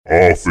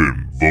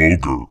Often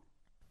vulgar,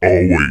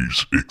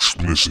 always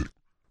explicit,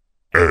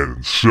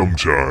 and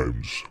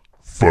sometimes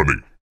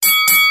funny.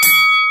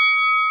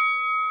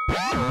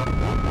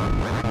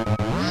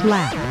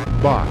 Slap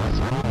Box.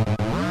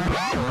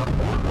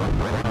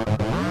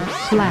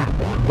 Slap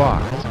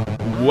Box.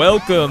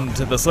 Welcome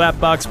to the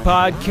Slapbox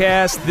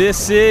Podcast.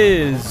 This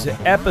is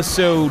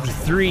episode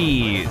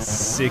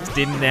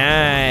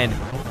 369.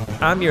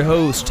 I'm your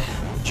host,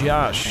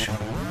 Josh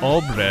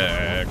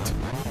Albrecht,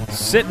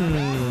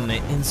 sitting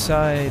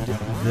inside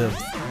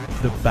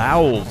the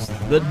bowels,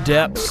 the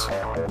depths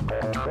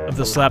of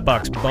the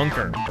Slapbox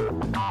bunker.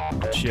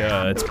 Which,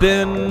 it's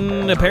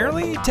been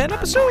apparently 10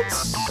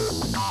 episodes?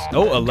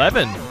 Oh,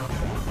 11.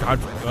 God,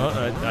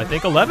 I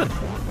think 11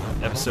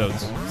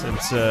 episodes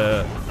since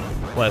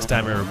last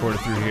time I recorded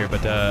through here,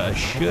 but I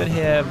should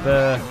have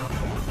the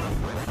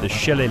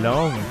Shelley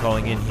Long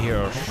calling in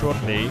here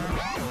shortly,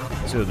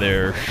 so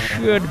there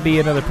should be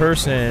another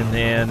person.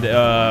 And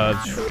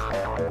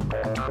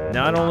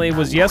not only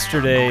was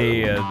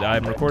yesterday,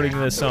 I'm recording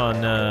this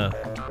on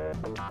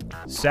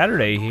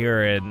Saturday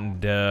here,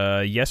 and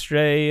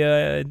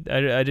yesterday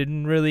I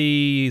didn't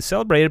really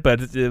celebrate it, but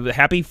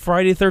happy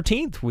Friday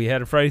 13th. We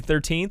had a Friday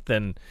 13th,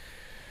 and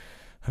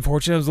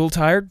unfortunately, I was a little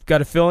tired,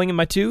 got a filling in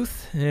my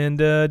tooth, and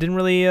didn't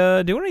really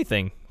do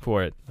anything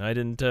for it. I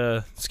didn't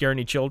scare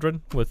any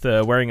children with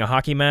wearing a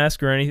hockey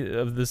mask or anything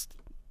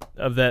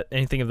of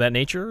that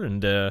nature.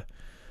 And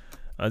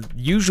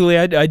usually,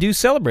 I do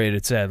celebrate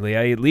it. Sadly,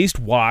 I at least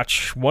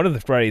watch one of the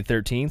Friday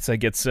 13ths. I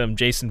get some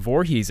Jason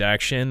Voorhees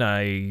action.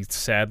 I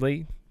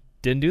sadly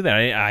didn't do that.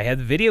 I had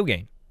the video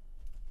game.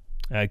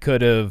 I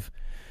could have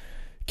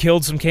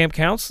killed some camp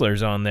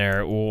counselors on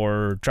there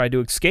or tried to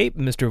escape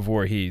Mr.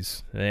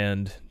 Voorhees,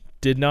 and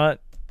did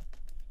not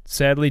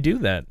sadly do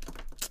that.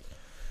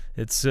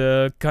 It's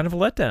kind of a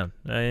letdown.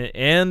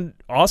 And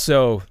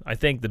also, I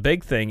think the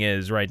big thing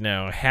is right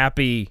now,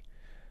 happy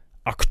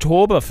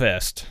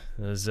Oktoberfest.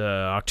 As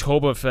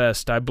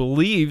Oktoberfest, I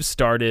believe,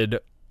 started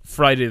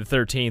Friday the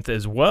 13th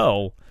as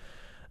well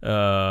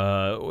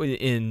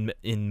in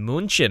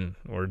München,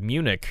 or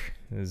Munich,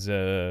 as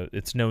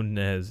it's known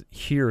as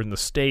here in the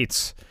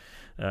States.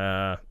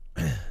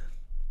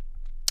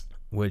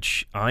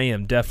 Which I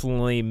am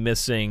definitely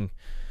missing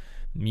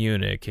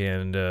Munich,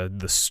 and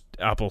the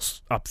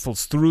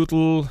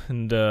Apfelstrudel,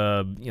 and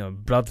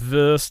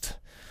Bratwurst,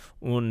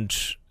 and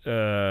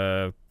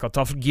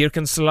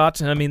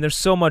Kartoffelgurkensalat. I mean, there's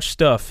so much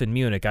stuff in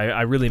Munich.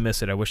 I really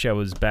miss it. I wish I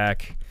was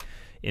back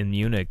in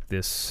Munich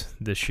this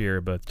year,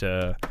 but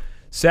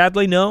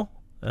sadly, no.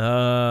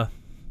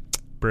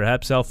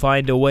 Perhaps I'll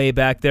find a way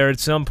back there at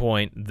some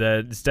point.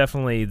 It's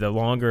definitely, the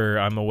longer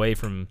I'm away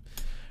from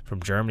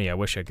Germany, I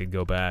wish I could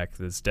go back.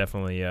 There's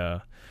definitely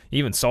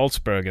even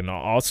Salzburg and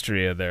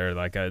Austria there.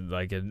 I'd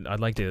like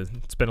to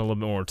spend a little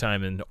bit more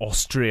time in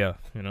Austria.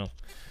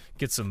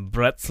 Get some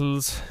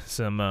pretzels,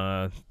 some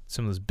of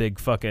those big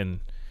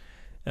fucking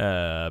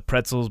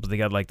pretzels, but they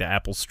got like the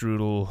apple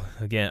strudel.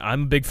 Again,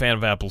 I'm a big fan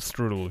of apple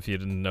strudel. If you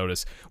didn't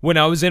notice, when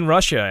I was in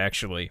Russia,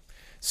 actually,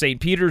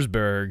 St.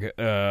 Petersburg,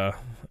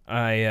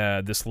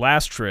 this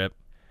last trip,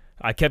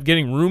 I kept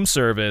getting room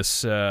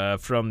service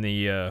from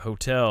the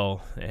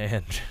hotel,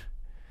 and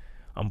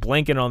I'm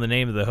blanking on the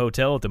name of the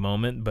hotel at the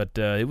moment, but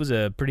it was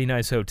a pretty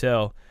nice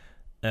hotel.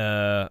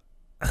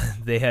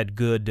 They had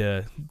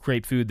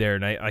great food there,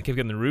 and I kept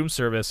getting the room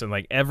service, and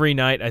like every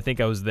night I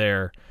think I was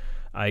there,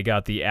 I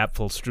got the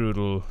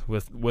Apfelstrudel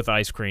with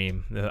ice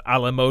cream, a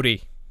la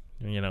mode,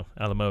 a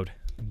la mode.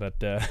 But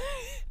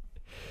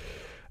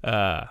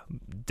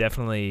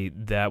definitely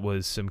that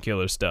was some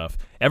killer stuff.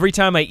 Every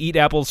time I eat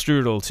apple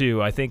strudel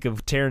too, I think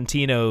of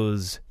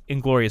Tarantino's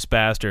Inglourious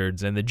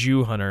Bastards and the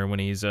Jew Hunter when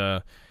he's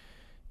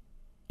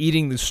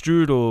eating the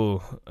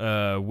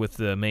strudel with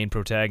the main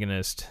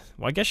protagonist.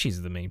 Well, I guess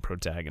she's the main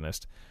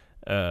protagonist,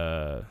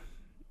 Miss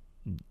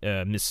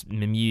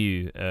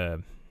Mimieux. I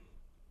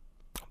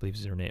believe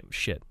is her name.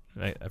 Shit,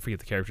 I forget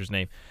the character's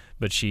name,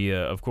 but she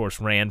of course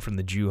ran from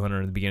the Jew Hunter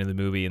in the beginning of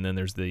the movie, and then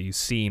there's the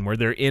scene where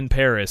they're in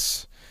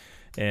Paris.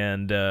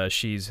 And they're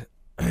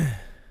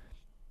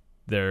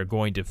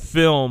going to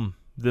film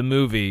the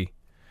movie,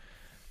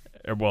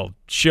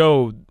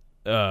 show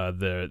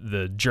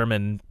the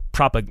German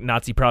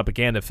Nazi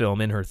propaganda film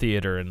in her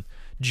theater, and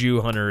Jew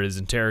Hunter is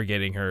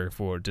interrogating her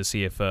to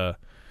see if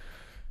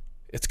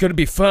it's going to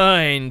be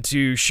fine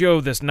to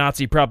show this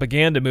Nazi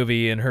propaganda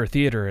movie in her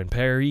theater in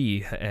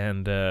Paris,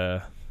 and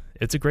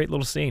it's a great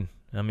little scene.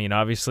 I mean,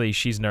 obviously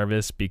she's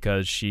nervous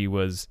because she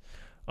was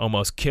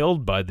almost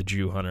killed by the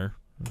Jew Hunter.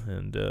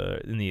 And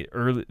in the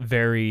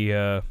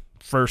very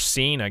first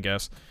scene, I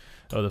guess,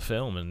 of the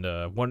film, and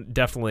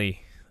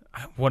definitely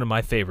one of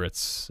my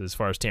favorites as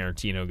far as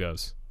Tarantino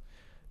goes.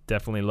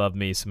 Definitely love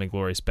me some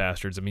Inglourious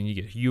Bastards. I mean, you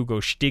get Hugo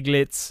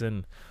Stiglitz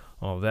and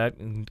all that,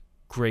 and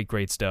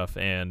great stuff.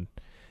 And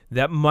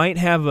that might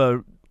have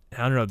I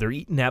don't know, they're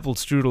eating apple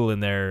strudel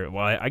in there.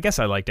 Well, I guess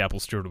I liked apple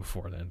strudel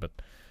before then, but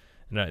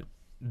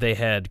they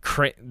had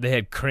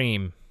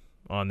cream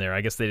on there.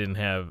 I guess they didn't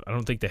have. I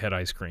don't think they had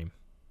ice cream.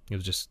 It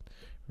was just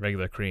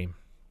regular cream.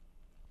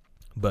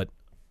 But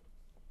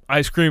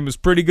ice cream was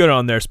pretty good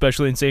on there,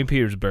 especially in St.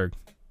 Petersburg.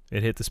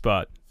 It hit the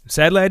spot.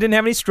 Sadly, I didn't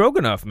have any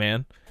stroganoff,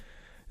 man.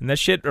 And that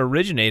shit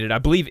originated, I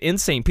believe, in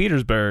St.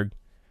 Petersburg.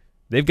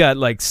 They've got,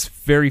 like,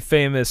 very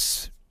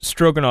famous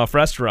stroganoff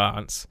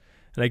restaurants.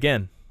 And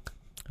again,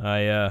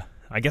 I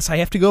guess I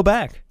have to go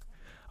back.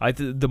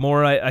 The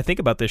more I think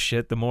about this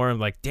shit, the more I'm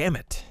like, damn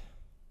it.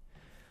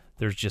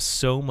 There's just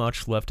so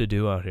much left to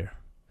do out here.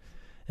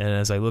 And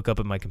as I look up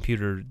at my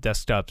computer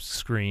desktop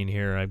screen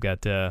here, I've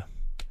got,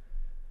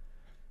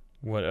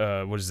 what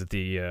is it,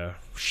 the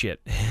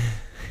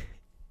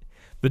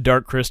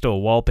Dark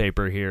Crystal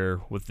wallpaper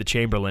here with the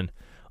Chamberlain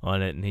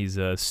on it, and he's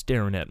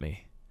staring at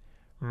me.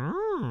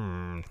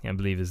 I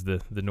believe is the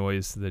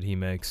noise that he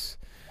makes.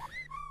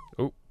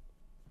 Oh.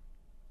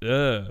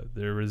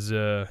 There was,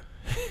 oh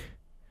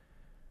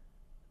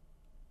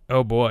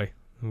boy.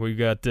 We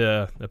got,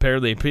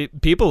 apparently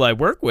people I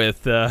work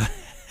with, have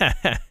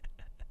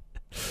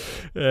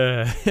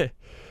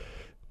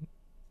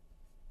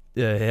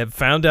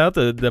found out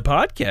the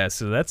podcast,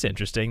 so that's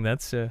interesting.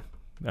 That's,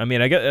 I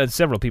mean, I got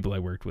several people I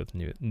worked with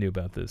knew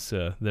about this.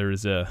 There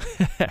is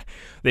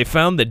they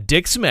found the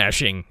Dick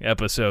Smashing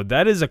episode.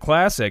 That is a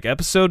classic.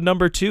 Episode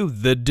number 2,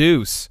 The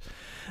Deuce.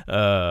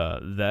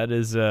 That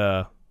is,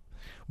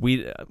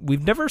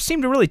 we've never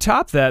seemed to really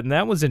top that, and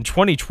that was in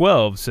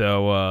 2012.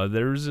 So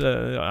there's,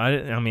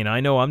 I mean,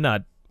 I know I'm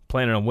not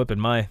planning on whipping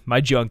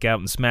my junk out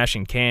and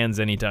smashing cans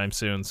anytime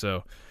soon.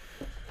 So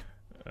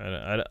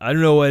I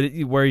don't know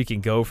where you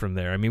can go from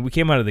there. I mean, we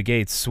came out of the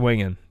gates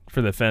swinging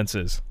for the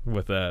fences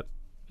with that.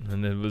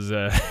 And it was,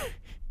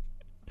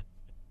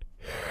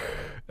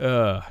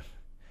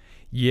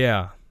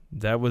 yeah,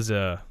 that was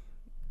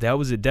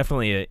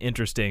definitely an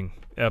interesting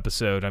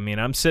episode. I mean,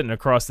 I'm sitting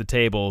across the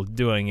table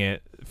doing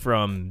it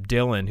from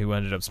Dylan, who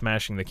ended up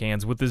smashing the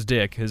cans with his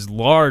dick, his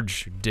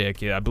large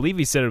dick. I believe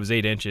he said it was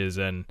 8 inches,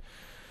 and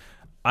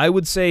I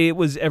would say it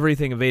was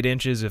everything of 8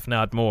 inches, if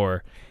not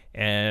more.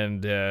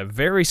 And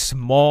very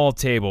small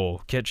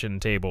table, kitchen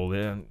table.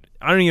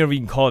 I don't even know if you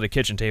can call it a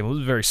kitchen table. It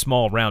was a very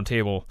small round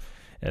table.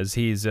 As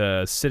he's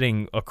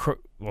standing across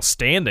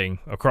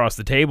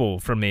the table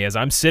from me as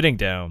I'm sitting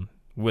down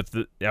with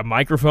a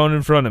microphone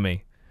in front of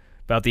me.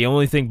 About the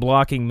only thing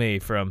blocking me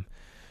from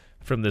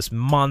this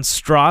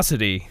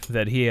monstrosity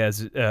that he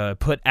has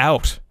pulled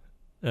out.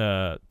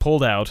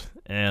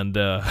 And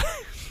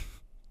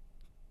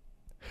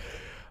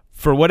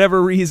for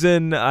whatever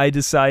reason, I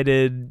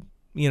decided,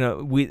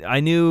 I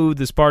knew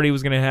this party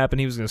was going to happen.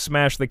 He was going to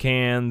smash the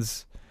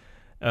cans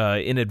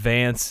in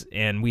advance,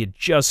 and we had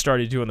just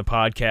started doing the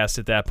podcast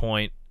at that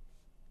point.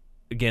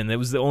 Again, that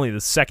was only the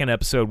second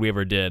episode we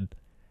ever did.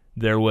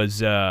 There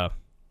was, I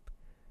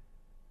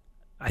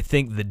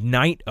think the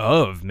night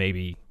of,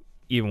 maybe,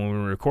 even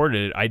when we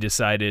recorded it, I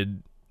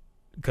decided,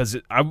 because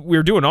we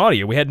were doing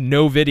audio, we had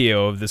no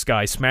video of this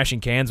guy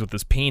smashing cans with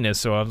his penis,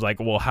 so I was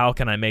like, well, how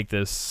can I make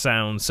this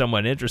sound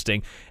somewhat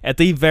interesting? At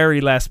the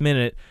very last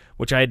minute,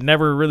 which I had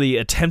never really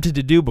attempted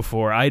to do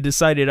before, I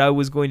decided I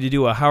was going to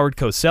do a Howard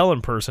Cosell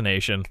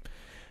impersonation,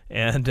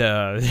 and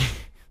to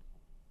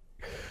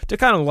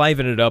kind of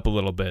liven it up a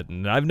little bit.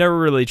 And I've never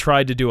really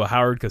tried to do a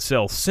Howard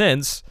Cosell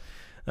since,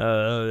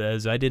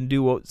 as I didn't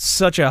do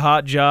such a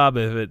hot job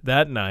of it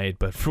that night,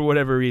 but for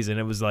whatever reason,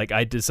 it was like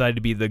I decided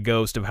to be the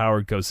ghost of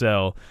Howard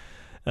Cosell,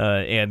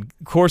 and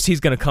of course he's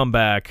going to come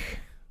back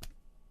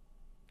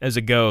as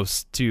a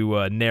ghost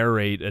to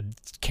narrate a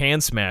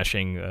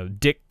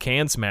dick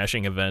can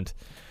smashing event,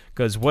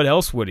 because what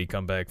else would he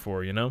come back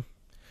for, I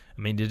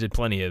mean, he did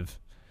plenty of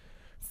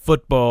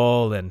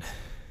football and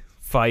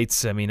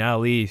fights. I mean,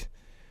 Ali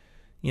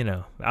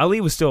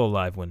was still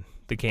alive when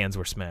the cans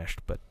were smashed,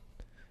 but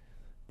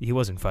he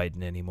wasn't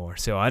fighting anymore.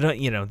 So I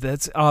don't,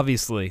 that's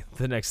obviously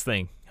the next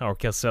thing Howard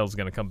Cosell's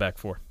going to come back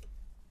for.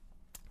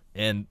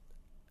 And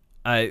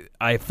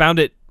I found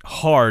it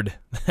hard,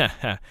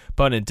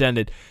 pun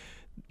intended,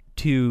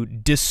 to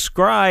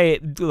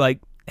describe,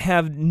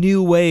 have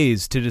new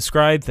ways to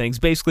describe things.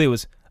 Basically, it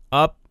was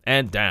up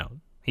and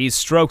down. He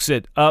strokes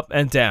it up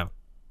and down,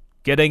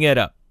 getting it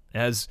up.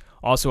 As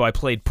also, I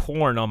played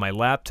porn on my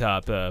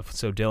laptop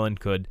so Dylan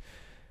could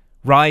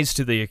rise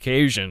to the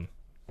occasion.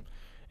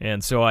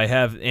 And so I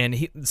have,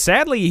 and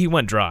sadly, he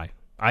went dry.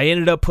 I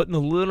ended up putting a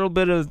little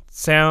bit of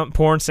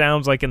porn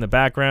sounds in the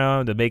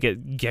background to make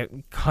it get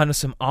kind of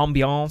some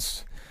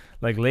ambiance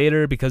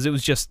later, because it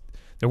was just,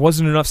 there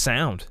wasn't enough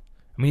sound.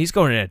 I mean, he's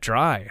going in it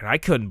dry, and I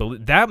couldn't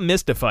believe that.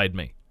 Mystified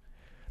me.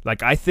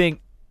 I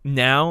think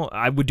now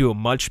I would do a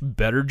much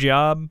better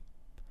job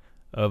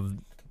of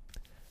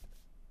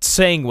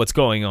saying what's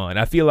going on.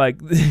 I feel like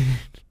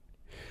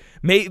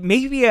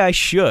maybe I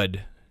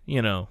should,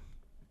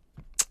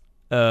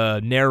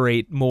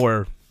 narrate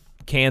more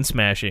can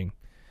smashing,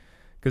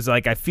 because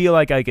I feel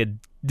like I could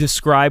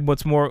describe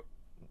what's more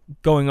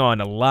going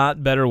on a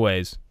lot better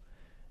ways,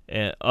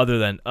 other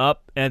than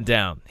up and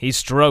down. He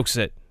strokes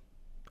it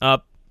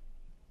up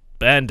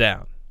and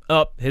down.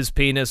 Up his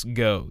penis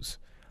goes.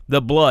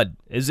 The blood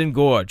is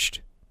engorged.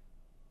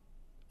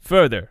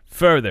 Further,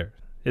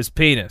 his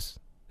penis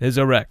is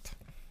erect.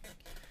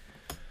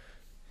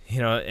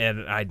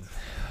 And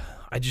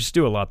I just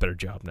do a lot better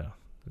job now.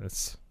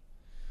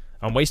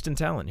 I'm wasting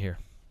talent here.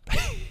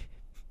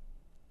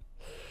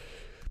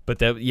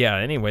 But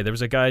anyway, there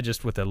was a guy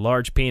just with a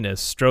large penis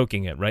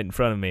stroking it right in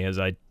front of me as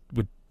I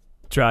would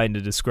trying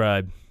to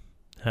describe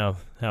how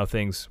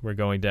things were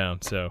going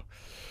down. So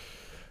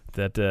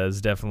that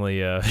is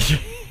definitely I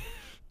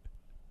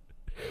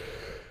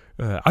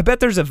bet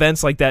there's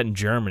events like that in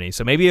Germany.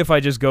 So maybe if I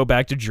just go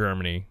back to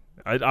Germany,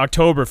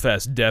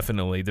 Oktoberfest,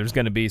 definitely there's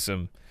going to be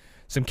some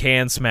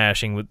can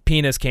smashing, with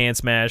penis can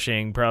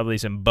smashing, probably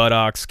some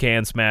buttocks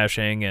can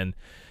smashing, and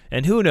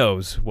who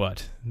knows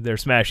what they're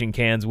smashing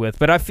cans with.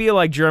 But I feel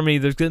like Germany,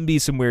 there's going to be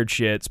some weird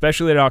shit,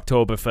 especially at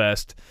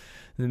Oktoberfest.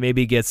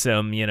 Maybe get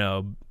some,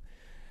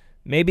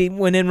 maybe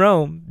when in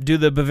Rome, do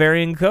the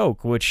Bavarian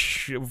Coke,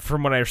 which,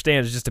 from what I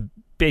understand, is just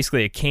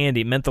basically a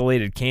candy,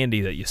 mentholated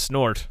candy that you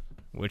snort,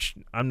 which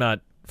I'm not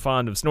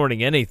fond of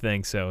snorting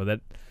anything,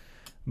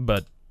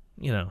 but,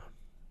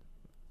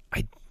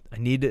 I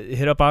need to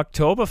hit up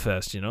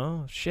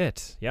Oktoberfest,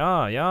 Shit.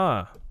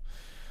 Yeah.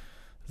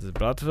 Is it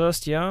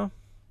Bratwurst, yeah?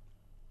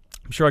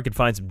 I'm sure I could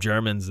find some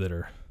Germans that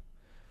are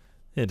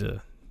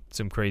into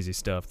some crazy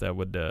stuff that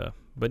would,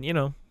 but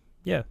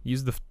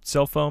use the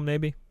cell phone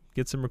maybe,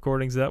 get some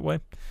recordings that way,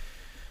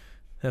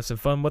 have some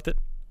fun with it,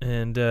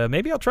 and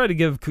maybe I'll try to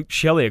give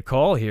Shelly a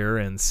call here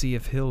and see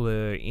if he'll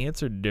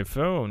answer the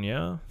phone.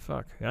 Yeah,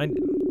 fuck,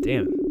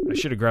 damn, I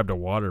should have grabbed a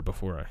water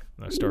before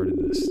I started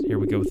this. Here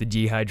we go with the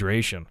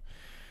dehydration.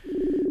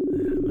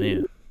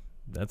 Man,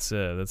 that's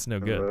no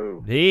good.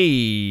 Hello.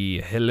 Hey,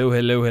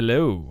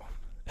 hello.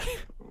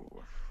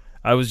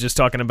 I was just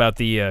talking about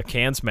the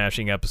can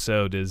smashing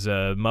episode.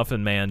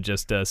 Muffin Man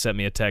just sent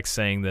me a text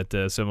saying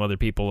that some other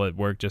people at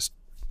work just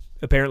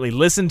apparently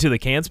listened to the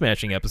can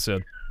smashing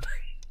episode.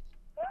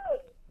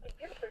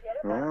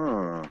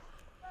 Oh.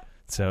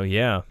 So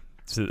yeah.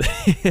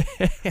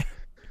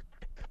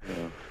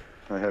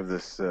 I have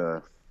this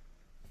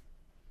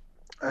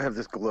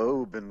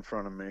globe in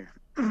front of me.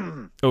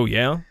 Oh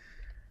yeah?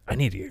 I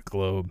need to get a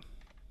globe.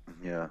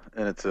 Yeah,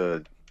 and it's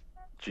a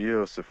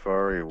Geo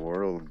Safari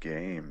World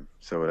game,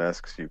 so it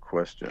asks you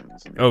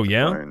questions. And you Oh have to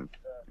yeah? find-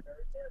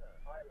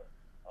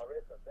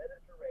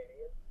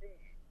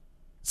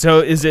 So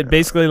is it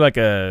basically like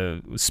a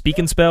speak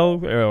and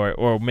spell,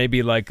 or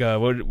maybe like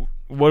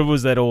what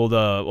was that old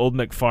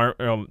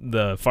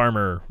the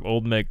farmer,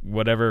 old Mc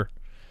whatever,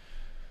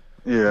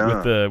 Yeah.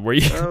 with the where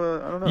you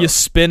I don't know. you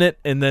spin it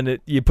and then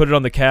you put it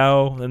on the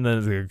cow and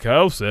then the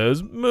cow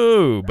says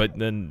moo, but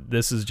then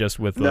this is just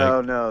with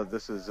like No,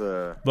 this is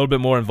a little bit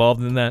more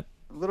involved than that.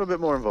 a little bit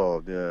more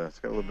involved. Yeah, it's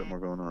got a little bit more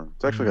going on.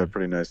 It's actually got a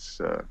pretty nice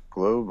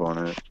globe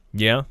on it.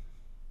 Yeah.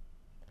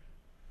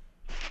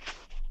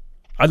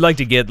 I'd like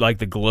to get like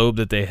the globe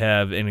that they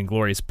have in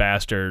Inglourious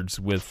Bastards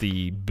with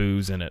the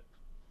booze in it.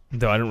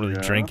 Though I don't really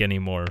Yeah. drink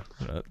anymore,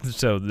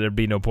 so there'd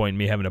be no point in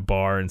me having a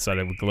bar inside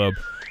of a globe.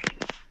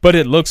 But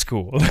it looks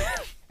cool.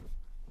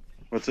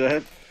 What's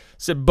that?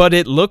 But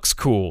it looks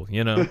cool,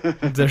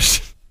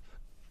 There's,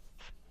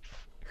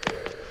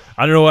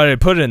 I don't know what I'd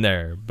put in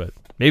there, but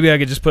maybe I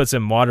could just put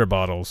some water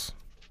bottles.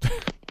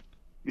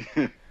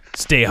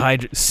 Stay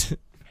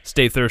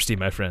thirsty,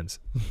 my friends.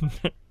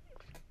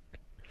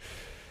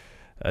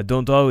 I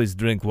don't always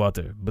drink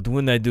water, but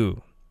when I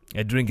do,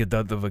 I drink it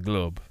out of a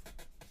globe.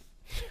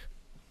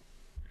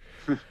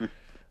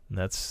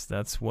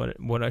 That's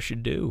what I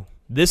should do.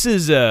 This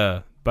is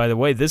by the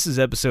way, this is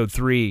episode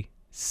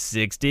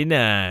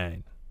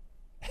 369.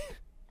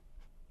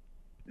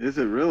 Is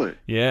it really?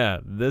 Yeah,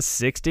 this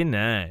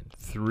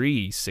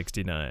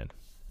 369.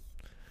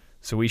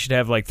 So we should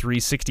have like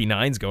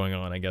 369s going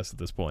on, I guess, at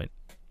this point.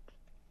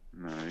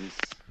 Nice.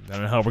 I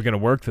don't know how we're gonna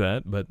work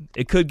that, but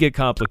it could get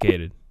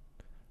complicated.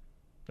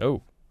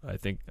 Oh, I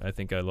think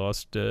I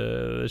lost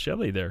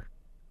Shelly there.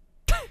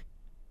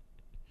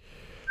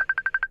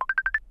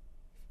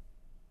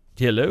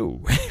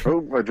 Hello.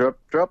 Oh, I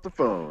dropped the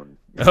phone.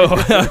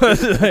 Oh, I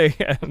was like,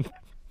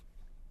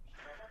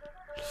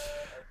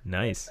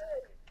 nice.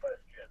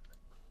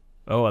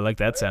 Oh, I like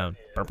that sound.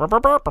 Burr, burr, burr,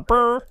 burr, burr,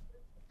 burr.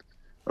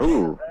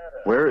 Oh,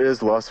 where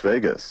is Las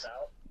Vegas?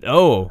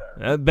 Oh,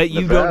 I bet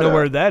you don't know Nevada,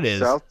 where that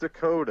is. South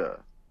Dakota,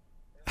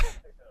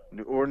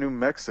 or New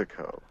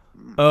Mexico.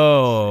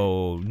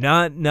 Oh,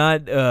 not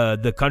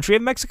the country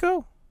of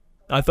Mexico?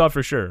 I thought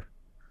for sure.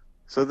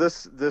 So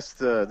this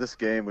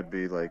game would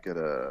be like at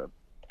a,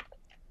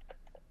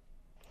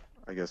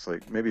 I guess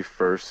like maybe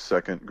first,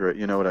 second grade.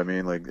 You know what I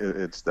mean? Like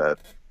it's that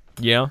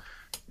Yeah.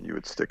 you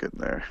would stick it in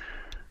there.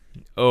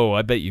 Oh,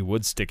 I bet you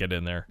would stick it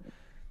in there.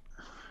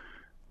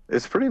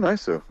 It's pretty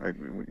nice though.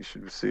 You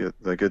should see it.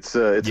 Like it's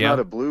Yeah. not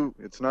a blue.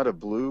 It's not a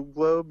blue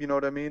globe. You know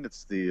what I mean?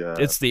 It's the.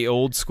 It's the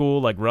old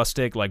school, like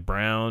rustic, like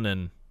brown,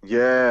 and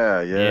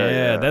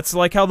Yeah. that's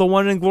like how the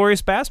one in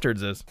Glorious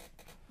Bastards is.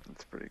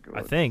 It's pretty good.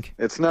 I think.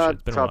 It's Shit's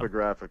not been a while.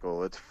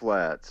 topographical. It's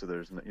flat, so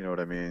there's you know what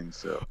I mean.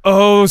 So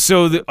Oh,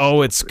 so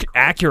it's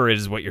accurate,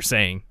 is what you're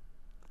saying.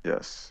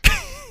 yes,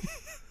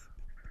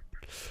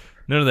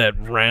 None of that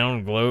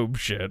round globe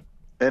shit.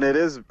 and it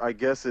is. I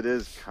guess it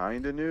is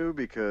kind of new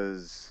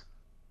because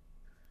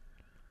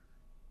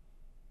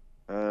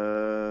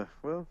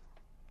Well,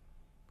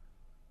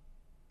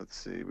 let's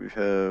see. We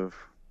have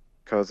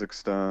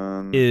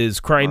Kazakhstan. Is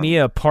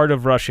Crimea part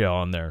of Russia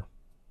on there?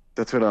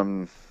 That's what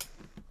I'm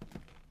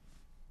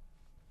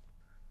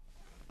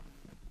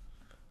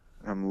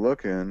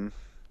looking.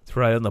 It's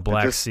right on the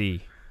Black just-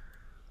 Sea.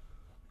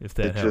 If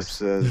that It helps. just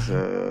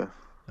says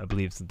I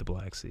believe it's in the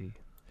Black Sea.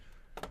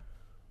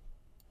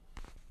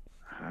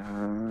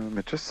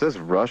 it just says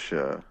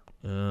Russia,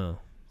 Oh,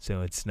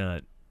 so it's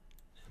not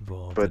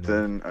involved. but in it.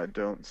 then I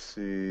don't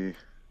see.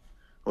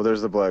 Well,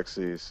 there's the Black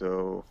Sea,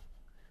 so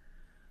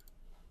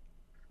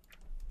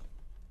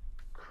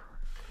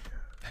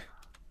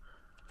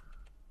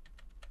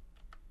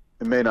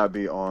it may not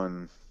be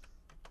on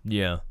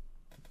Yeah,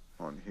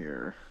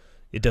 here.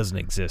 it doesn't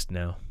exist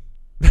now.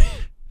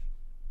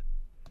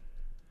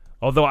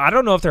 Although I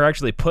don't know if they're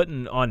actually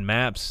putting on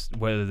maps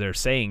whether they're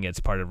saying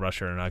it's part of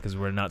Russia or not, because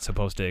we're not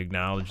supposed to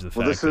acknowledge the fact.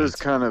 Well, this that is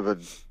it's- kind of a.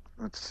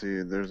 Let's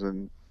see. There's a. I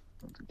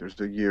don't think there's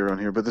the year on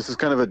here, but this is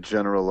kind of a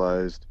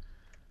generalized.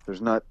 There's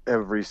not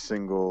every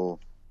single.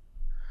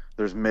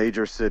 There's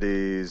major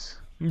cities,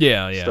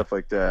 yeah. stuff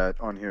like that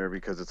on here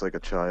because it's like a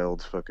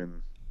child's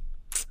fucking.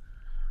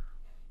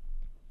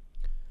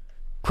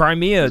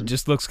 Crimea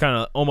just looks kind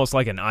of almost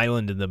like an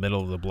island in the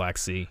middle of the Black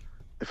Sea.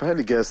 If I had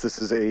to guess, this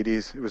is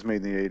 80s. It was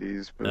made in the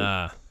 80s, but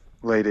Ah,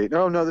 late 80s.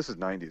 No, this is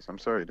 90s. I'm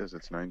sorry, it is.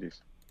 It's 90s.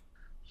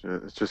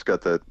 It's just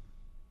got that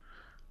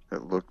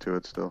look to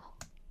it still.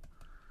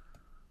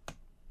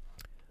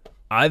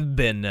 I've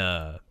been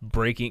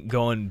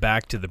going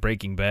back to the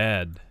Breaking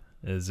Bad.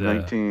 As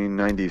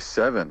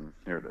 1997.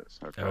 Here it is.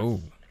 Okay. oh,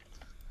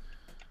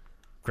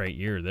 great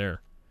year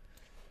there.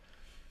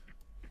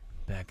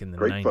 Back in the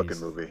Great 90s. fucking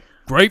movie.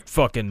 Great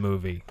fucking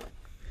movie.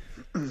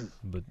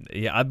 But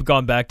yeah, I've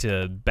gone back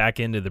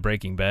into the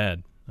Breaking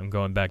Bad. I'm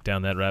going back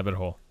down that rabbit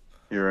hole.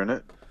 You're in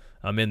it.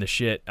 I'm in the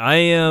shit. I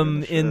am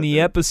You're in the dude.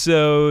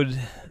 episode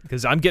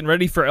because I'm getting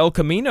ready for El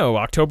Camino,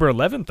 October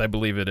 11th, I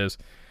believe it is.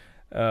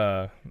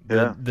 The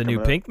new coming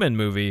up. Pinkman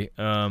movie.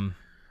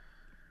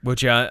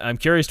 Which I'm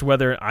curious to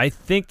whether I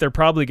think they're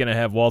probably going to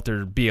have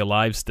Walter be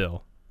alive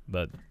still,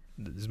 but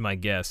this is my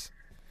guess.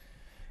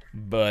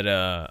 But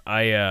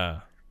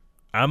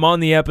I'm on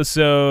the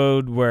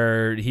episode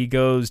where he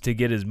goes to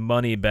get his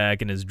money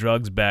back and his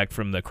drugs back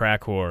from the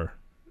crack whore.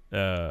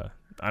 I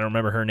don't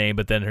remember her name,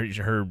 but then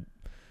her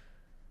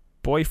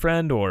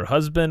boyfriend or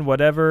husband,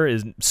 whatever,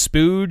 is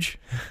Spooge,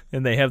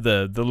 and they have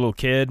the little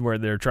kid where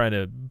they're trying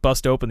to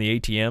bust open the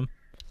ATM.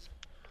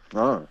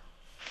 Oh.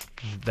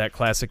 That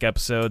classic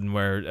episode, and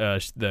where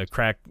the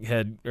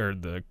crackhead or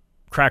the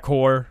crack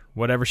whore,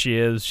 whatever she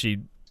is, she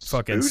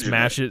fucking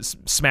Spooge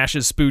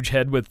smashes Spooge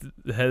head with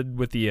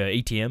the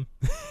ATM.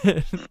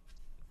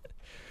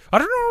 I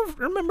don't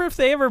remember if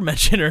they ever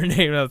mentioned her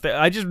name.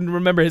 I just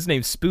remember his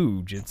name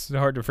Spooge. It's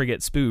hard to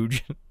forget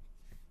Spooge.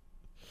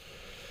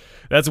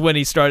 That's when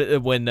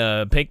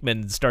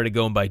Pinkman started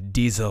going by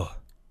Diesel.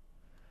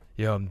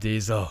 Yo, I'm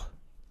Diesel.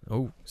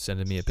 Oh,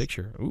 sending me a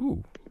picture.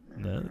 Ooh.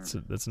 No,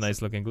 that's a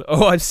nice looking globe.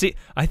 Oh, I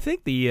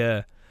think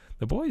the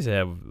boys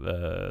have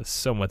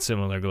somewhat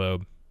similar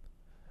globe.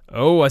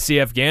 Oh, I see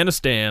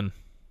Afghanistan,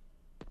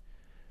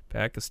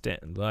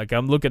 Pakistan. Like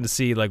I'm looking to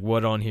see like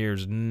what on here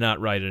is not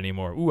right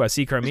anymore. Ooh, I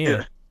see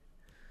Crimea.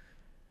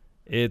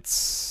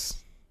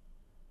 It's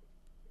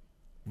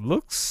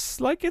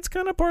looks like it's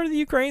kind of part of the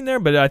Ukraine there,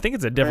 but I think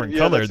it's a different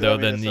color that's- though I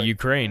mean, than it's the like-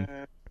 Ukraine.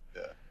 Yeah.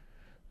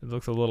 It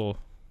looks a little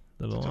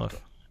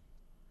off.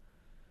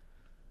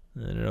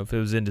 I don't know if it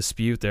was in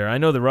dispute there. I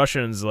know the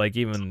Russians, like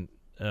even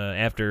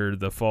after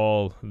the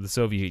fall of the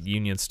Soviet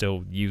Union,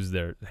 still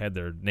had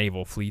their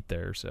naval fleet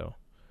there. So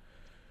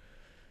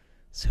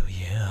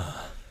yeah,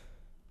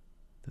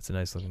 that's a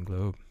nice looking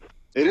globe.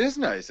 It is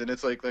nice, and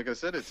it's like I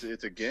said, it's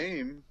a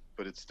game,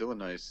 but it's still a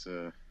nice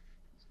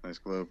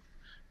globe.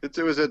 It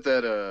was at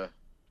that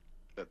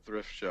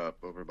thrift shop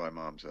over by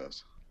Mom's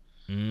house.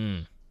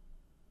 The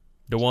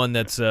one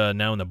that's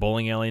now in the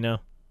bowling alley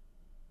now,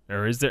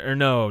 or is there? Or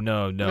no,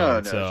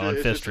 it's on it's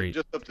Fifth just- Street.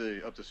 just up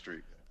the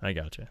street. I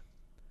gotcha.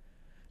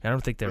 I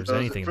don't think there's For those-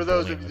 anything for in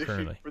those bowling of alley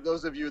currently. for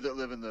those of you that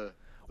live in the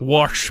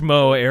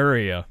Washmo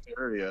area.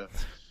 area.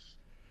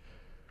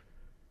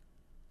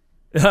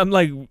 I'm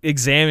like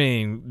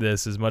examining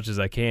this as much as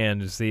I can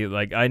to see.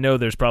 Like I know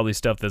there's probably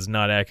stuff that's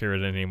not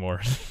accurate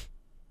anymore.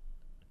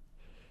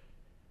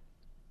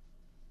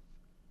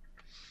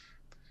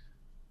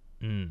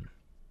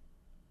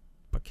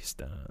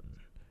 Pakistan.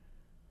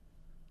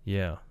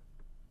 Yeah.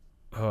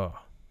 Oh.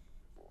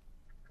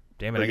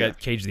 Damn it! But I got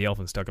Cage the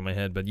Elephant stuck in my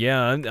head. But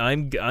yeah,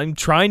 I'm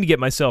trying to get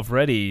myself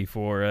ready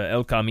for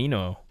El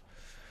Camino,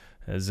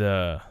 as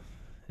it'll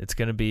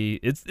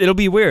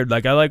be weird.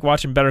 Like I like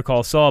watching Better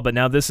Call Saul, but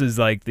now this is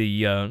like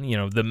the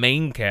the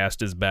main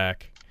cast is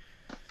back,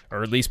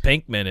 or at least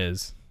Pinkman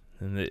is,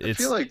 and it's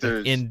feel like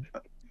there's- in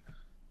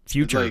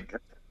future. Like,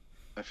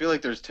 I feel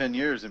like there's 10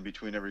 years in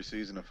between every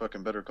season of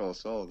fucking Better Call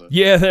Saul. Though.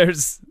 Yeah,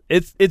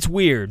 it's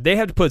weird. They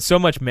have to put so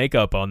much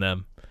makeup on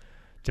them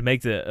to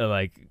make the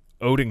like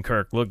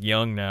Odenkirk look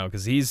young now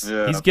because he's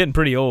getting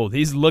pretty old.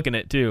 He's looking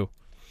it too.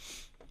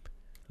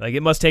 Like,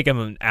 it must take him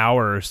an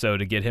hour or so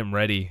to get him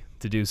ready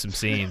to do some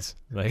scenes.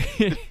 Like,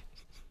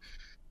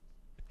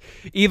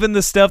 even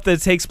the stuff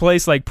that takes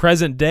place, like,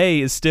 present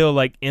day is still,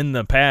 like, in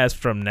the past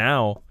from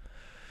now.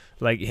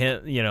 Like,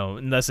 him, you know,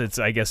 unless it's,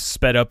 I guess,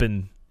 sped up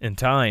in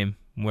time,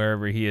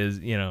 wherever he is,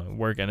 you know,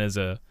 working as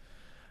a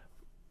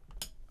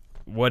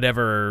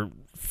whatever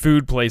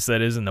food place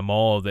that is in the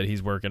mall that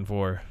he's working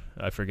for.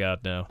 I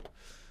forgot now.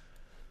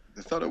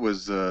 I thought it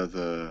was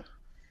the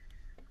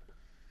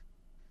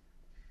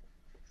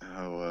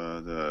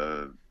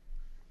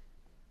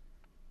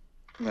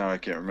no, I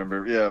can't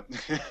remember. Yeah.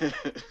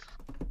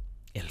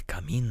 El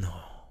Camino.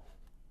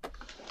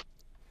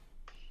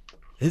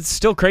 It's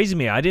still crazy to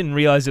me. I didn't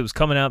realize it was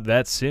coming out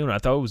that soon. I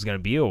thought it was going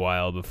to be a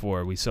while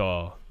before we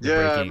saw the Yeah, I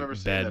Breaking remember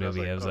seeing Bad that.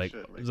 movie. I was like,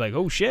 shit.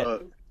 oh shit.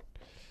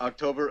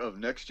 October of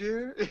next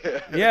year?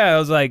 Yeah. Yeah, I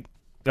was like,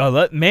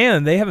 oh,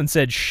 man, they haven't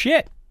said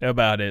shit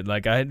about it.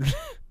 Like, and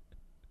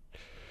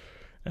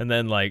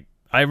then, like,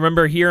 I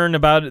remember hearing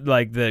about it,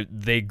 like, that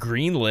they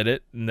greenlit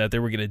it and that they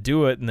were going to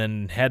do it, and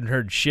then hadn't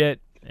heard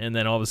shit. And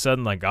then all of a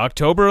sudden, like,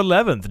 October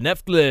 11th,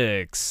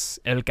 Netflix,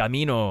 El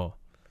Camino.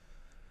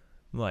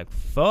 I'm like,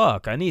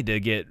 fuck, I need to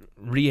get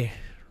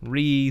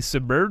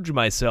re-submerge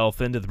myself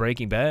into the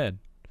Breaking Bad.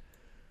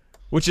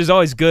 Which is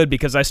always good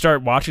because I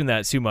start watching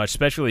that too much,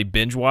 especially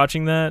binge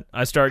watching that.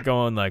 I start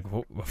going like,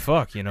 well,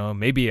 fuck, you know,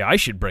 maybe I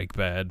should break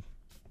bad.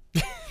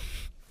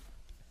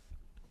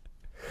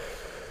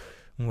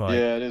 Like,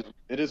 yeah,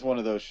 it is one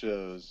of those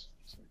shows.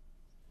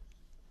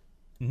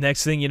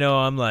 next thing you know,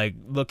 I'm like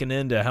looking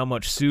into how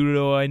much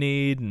pseudo I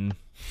need, and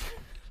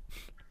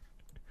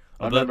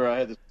I remember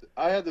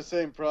I had the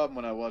same problem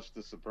when I watched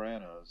The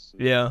Sopranos.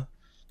 Yeah.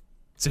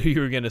 So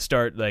you were gonna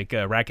start like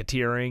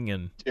racketeering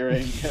and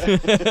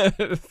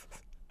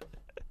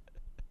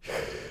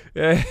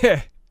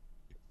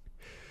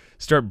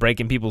start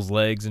breaking people's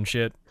legs and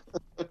shit.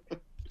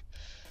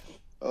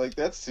 Like,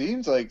 that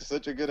seems like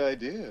such a good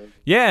idea.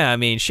 Yeah, I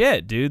mean,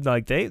 shit, dude.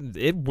 Like it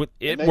make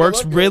works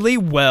it look really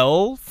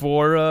well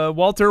for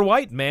Walter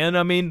White, man.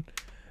 I mean,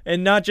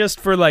 and not just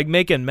for like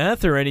making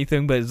meth or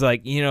anything, but it's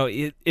like, you know,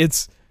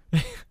 it's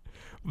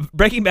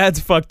Breaking Bad's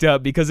fucked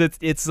up because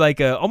it's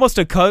like almost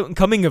a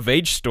coming of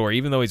age story,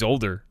 even though he's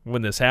older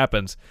when this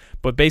happens.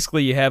 But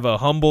basically, you have a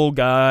humble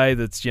guy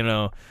that's, you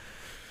know,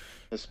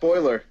 A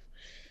spoiler.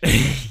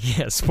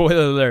 yeah,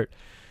 spoiler alert.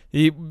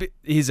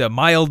 He's a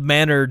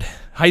mild-mannered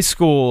high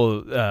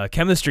school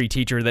chemistry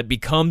teacher that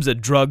becomes a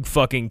drug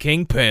fucking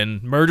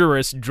kingpin,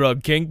 murderous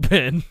drug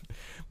kingpin,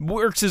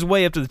 works his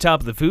way up to the top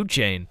of the food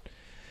chain,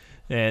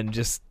 and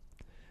just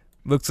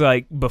looks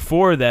like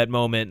before that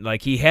moment,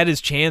 like he had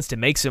his chance to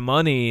make some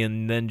money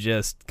and then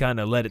just kind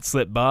of let it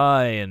slip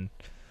by, and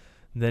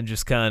then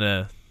just kind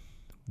of,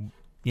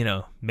 you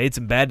know, made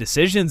some bad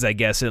decisions, I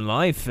guess, in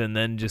life, and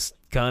then just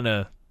kind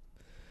of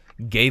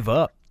gave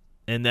up.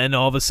 And then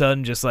all of a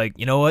sudden, just like,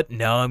 you know what?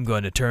 Now I'm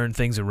going to turn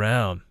things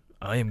around.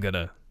 I'm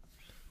gonna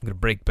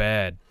break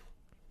bad.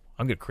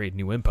 I'm gonna create a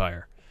new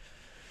empire.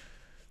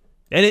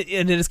 And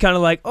it's kind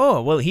of like,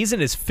 oh, well, he's in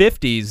his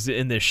 50s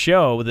in this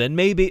show. Then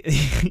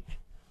maybe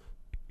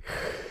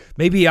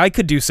maybe I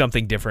could do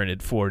something different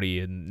at 40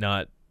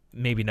 and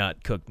maybe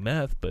not cook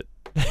meth. But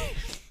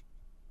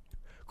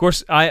of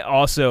course, I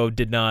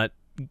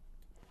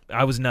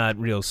was not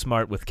real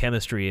smart with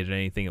chemistry at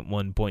anything at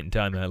one point in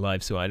time in my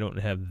life, so I don't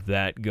have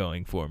that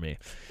going for me.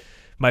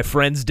 My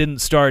friends didn't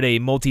start a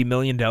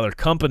multi-million-dollar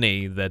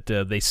company that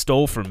they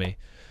stole from me.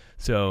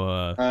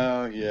 So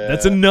Oh, yeah.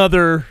 that's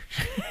another...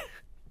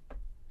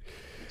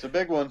 It's a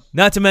big one.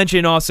 Not to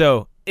mention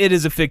also, it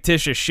is a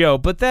fictitious show,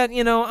 but that,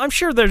 you know, I'm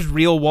sure there's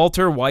real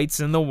Walter Whites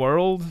in the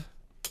world.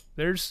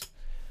 There's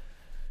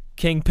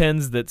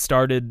kingpins that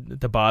started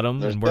at the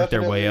bottom and worked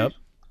their way up.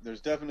 There's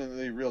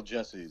definitely real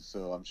Jessies,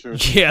 so I'm sure.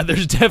 Yeah,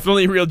 there's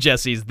definitely real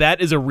Jessies. That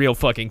is a real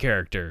fucking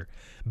character.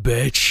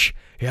 Bitch.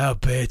 Yeah,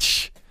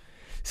 bitch.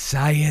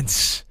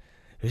 Science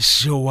is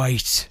so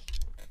white.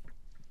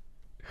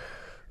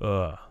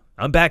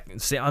 I'm back.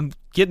 See, I'm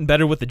getting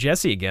better with the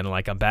Jesse again.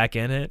 Like, I'm back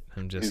in it.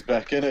 He's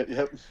back in it,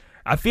 yep.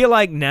 I feel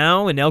like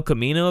now in El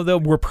Camino, though,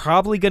 we're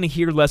probably going to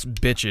hear less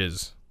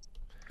bitches.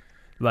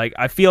 Like,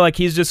 I feel like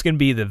he's just going to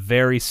be the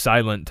very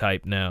silent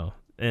type now.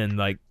 And,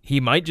 like, he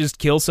might just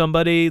kill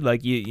somebody.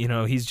 Like, you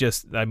know, he's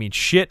just, I mean,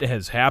 shit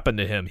has happened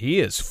to him. He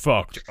is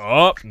fucked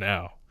up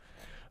now.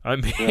 I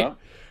mean, Yeah.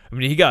 I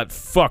mean, he got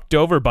fucked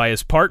over by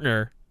his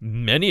partner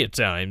many a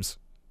times.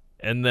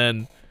 And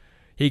then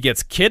he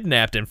gets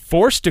kidnapped and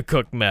forced to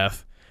cook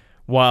meth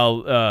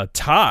while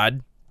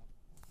Todd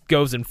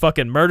goes and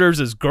fucking murders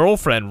his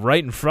girlfriend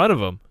right in front of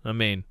him. I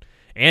mean,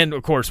 and,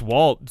 of course,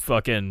 Walt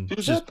fucking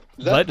just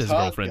let his Todd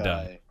girlfriend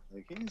guy, die.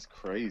 Like, he's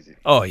crazy.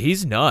 Oh,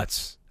 he's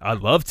nuts. I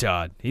love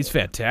Todd. He's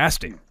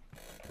fantastic.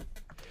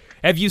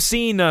 Have you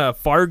seen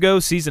Fargo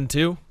Season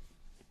 2?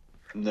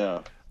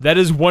 No. That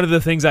is one of the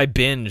things I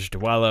binged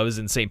while I was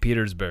in St.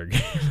 Petersburg.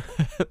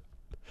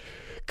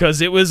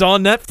 Because it was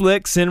on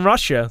Netflix in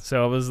Russia.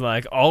 So I was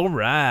like, all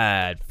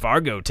right,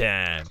 Fargo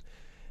time.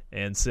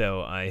 And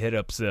so I hit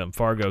up some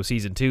Fargo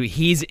Season 2.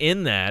 He's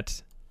in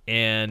that.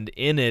 and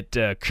in it,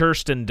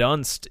 Kirsten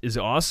Dunst is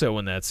also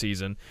in that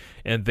season,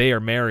 and they are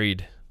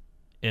married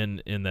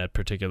in that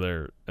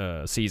particular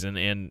season,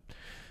 and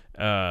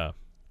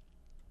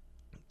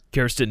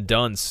Kirsten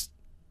Dunst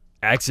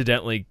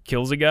accidentally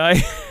kills a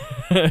guy.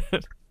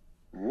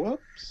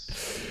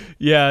 Whoops.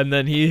 Yeah, and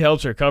then he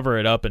helps her cover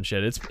it up and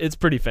shit. It's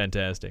pretty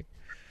fantastic.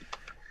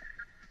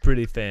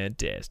 Pretty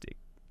fantastic.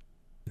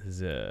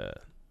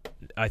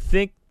 I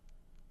think,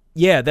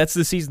 yeah, that's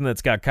the season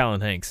that's got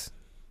Colin Hanks.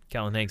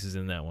 Colin Hanks is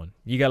in that one.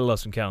 You gotta love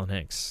some Colin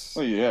Hanks.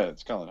 Oh yeah,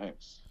 it's Colin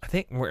Hanks. I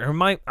think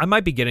I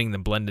might be getting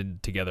them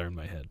blended together in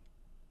my head.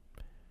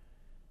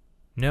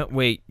 No,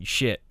 wait,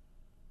 shit.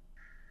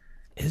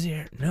 Is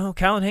there? No,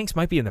 Colin Hanks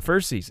might be in the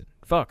first season.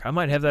 Fuck, I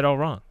might have that all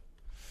wrong.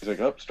 He's like,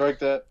 oh, strike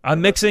that.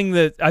 I'm mixing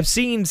the. I've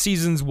seen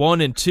seasons 1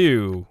 and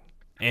 2,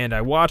 and I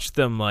watched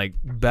them like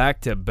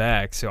back to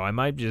back, so I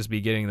might just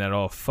be getting that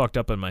all fucked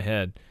up in my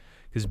head.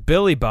 Because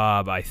Billy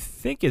Bob, I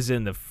think, is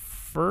in the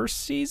first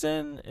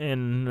season,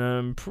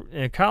 and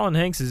Colin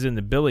Hanks is in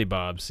the Billy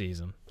Bob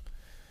season.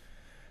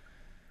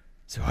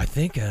 So I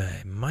think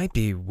I might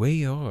be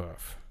way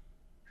off.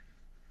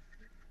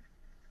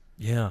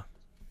 Yeah,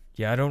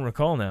 I don't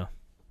recall now.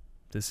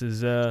 This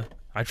is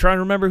I try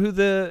and remember who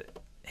the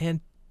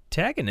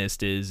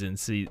antagonist is in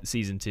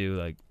season 2.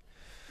 Like,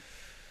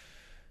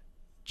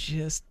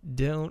 just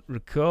don't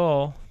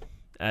recall.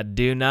 I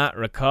do not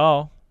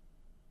recall.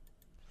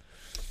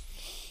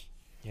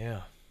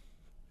 Yeah.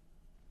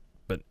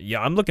 But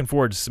yeah, I'm looking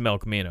forward to some El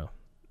Camino.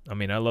 I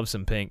mean, I love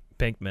some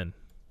Pinkman.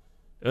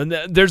 And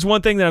there's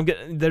one thing that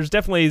there's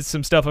definitely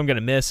some stuff I'm gonna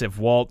miss if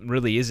Walt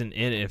really isn't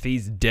in it. If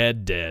he's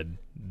dead,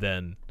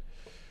 then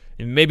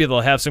maybe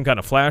they'll have some kind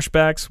of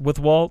flashbacks with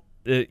Walt,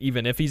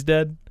 even if he's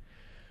dead.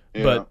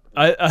 Yeah. But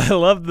I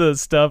love the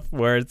stuff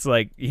where it's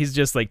like he's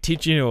just like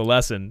teaching you a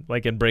lesson,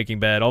 like in Breaking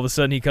Bad. All of a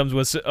sudden he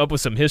comes up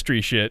with some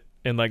history shit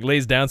and like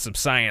lays down some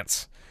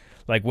science,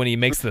 like when he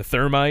makes the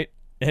thermite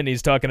and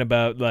he's talking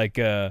about like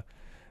the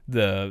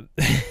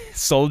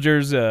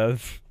soldiers,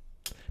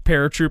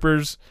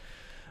 paratroopers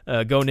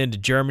going into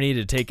Germany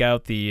to take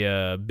out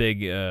the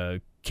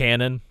big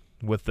cannon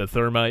with the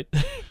thermite.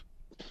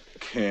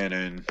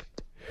 Cannon.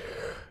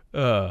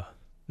 And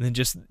then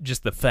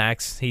just the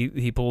facts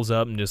he pulls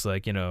up and just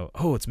like,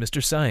 oh, it's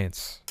Mr.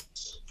 Science.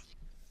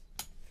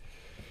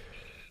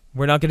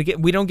 We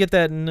don't get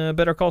that in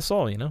Better Call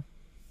Saul,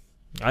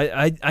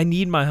 I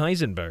need my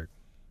Heisenberg.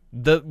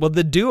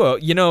 The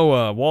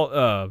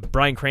duo,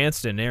 Bryan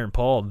Cranston and Aaron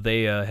Paul,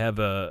 they have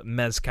a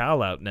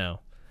mezcal out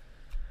now.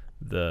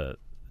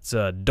 It's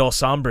Dos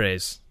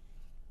Hombres.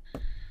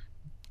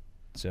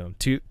 So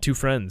two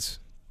friends,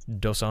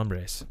 Dos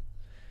Hombres.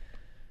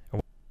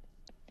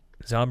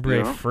 Is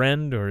hombre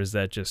friend, or is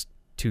that just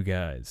two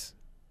guys?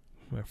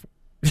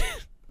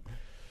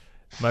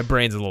 My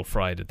brain's a little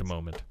fried at the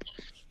moment.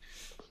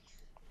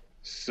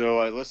 So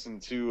I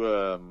listened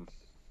to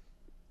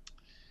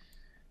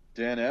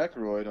Dan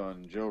Aykroyd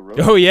on Joe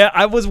Rogan. Oh yeah,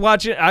 I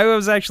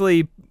was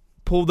actually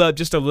pulled up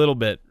just a little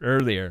bit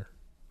earlier.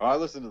 I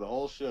listened to the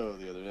whole show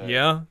the other day.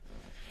 Yeah,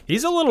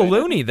 he's a little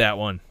loony, that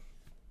one.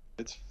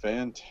 It's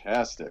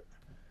fantastic.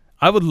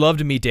 I would love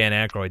to meet Dan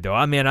Aykroyd, though.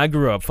 I mean, I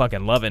grew up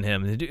fucking loving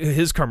him.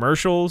 His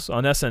commercials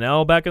on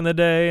SNL back in the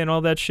day and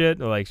all that shit.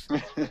 Like,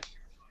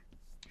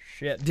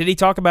 shit. Did he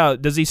talk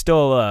about? Is he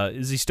still a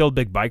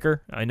big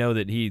biker? I know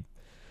that at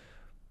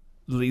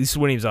least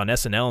when he was on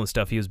SNL and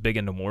stuff, he was big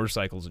into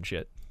motorcycles and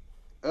shit.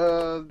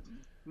 No,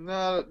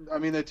 I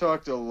mean, they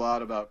talked a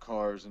lot about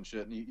cars and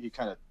shit, and he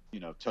kind of,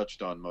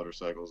 touched on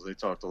motorcycles. They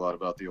talked a lot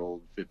about the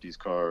old 50s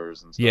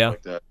cars and stuff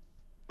like that.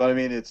 But I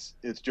mean, it's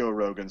Joe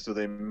Rogan, so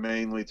they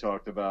mainly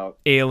talked about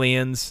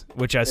aliens,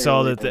 which I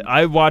saw that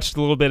I watched a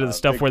little bit of the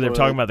stuff where they're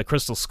talking about the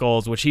Crystal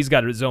Skulls, which he's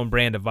got his own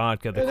brand of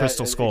vodka, the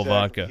Crystal Skull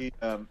vodka.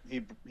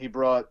 He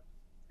brought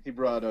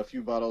a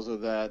few bottles of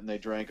that, and they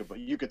drank it, but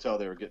you could tell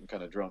they were getting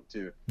kind of drunk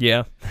too.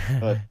 Yeah.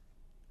 But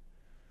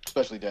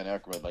especially Dan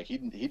Aykroyd, like he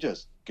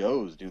just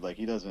goes, dude. Like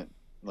he doesn't,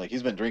 like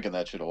he's been drinking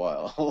that shit a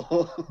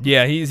while.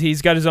 Yeah,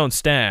 he's got his own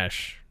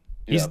stash.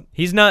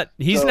 He's not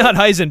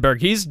Heisenberg.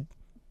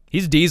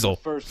 He's Diesel.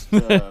 The first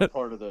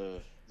part of the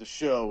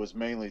show was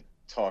mainly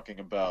talking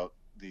about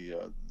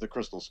the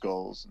crystal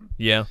skulls. And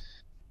yeah.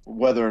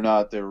 Whether or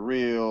not they're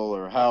real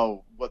or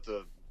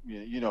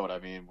you know what I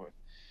mean.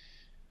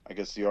 I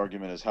guess the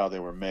argument is how they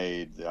were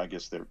made. I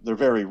guess they're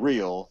very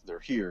real. They're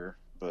here,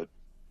 but.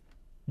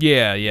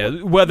 Yeah.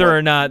 Whether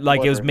or not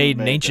it was made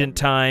in ancient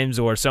times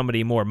or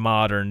somebody more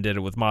modern did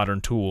it with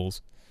modern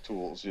tools.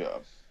 Tools, yeah.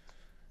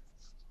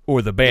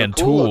 Or the band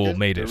Tool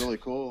made it. They're really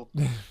cool.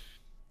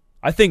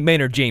 I think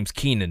Maynard James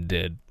Keenan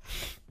did.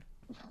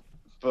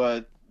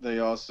 But they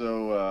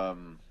also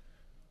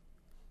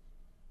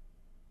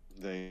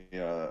they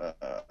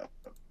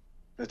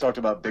talked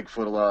about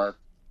Bigfoot a lot,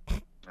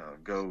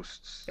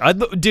 ghosts.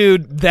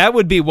 Dude, that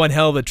would be one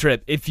hell of a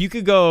trip. If you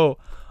could go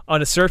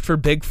on a search for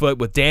Bigfoot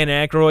with Dan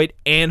Aykroyd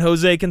and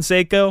Jose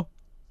Canseco.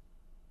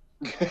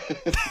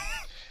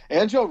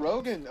 And Joe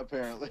Rogan,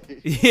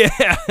 apparently.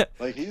 Yeah.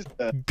 Like he's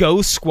go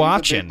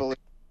squatching. He's a big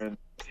believer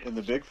in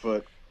the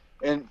Bigfoot.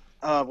 And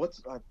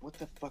what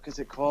the fuck is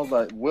it called?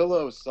 Like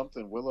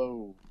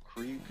Willow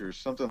Creek or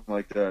something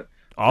like that.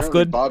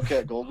 Offgood?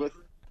 Bobcat Goldthwait.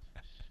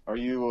 Are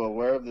you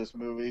aware of this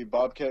movie?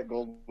 Bobcat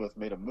Goldthwait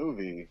made a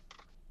movie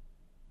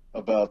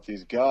about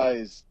these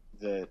guys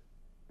that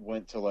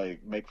went to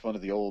like make fun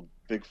of the old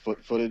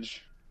Bigfoot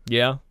footage.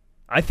 Yeah.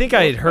 I think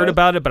I had heard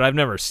about it, but I've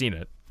never seen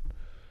it.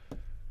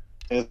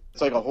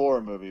 It's like a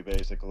horror movie,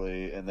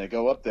 basically, and they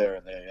go up there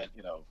and they,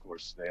 of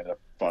course, they end up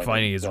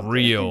finding it's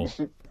real.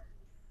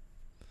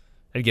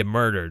 They'd get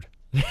murdered.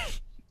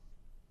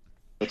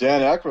 But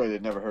Dan Aykroyd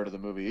had never heard of the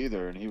movie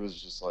either, and he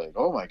was just like,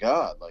 "Oh my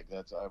god, like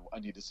I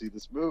need to see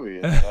this movie."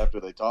 And then after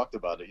they talked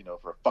about it,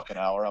 for a fucking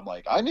hour, I'm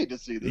like, "I need to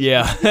see this."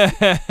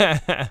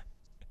 Yeah.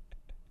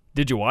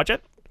 Did you watch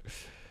it?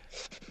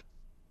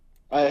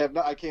 I have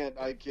not. I can't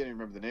even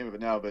remember the name of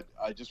it now, but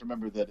I just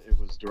remember that it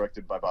was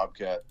directed by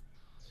Bobcat.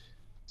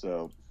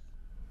 So,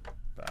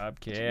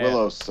 Bobcat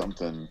Willow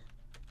something.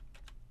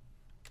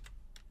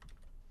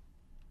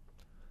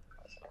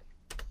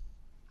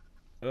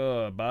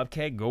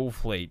 Bobcat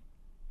Goldthwait.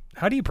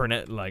 How do you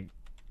pronounce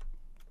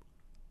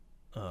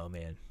Oh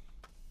man,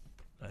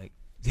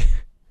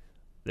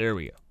 there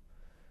we go.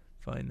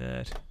 Find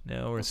that.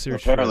 Now we're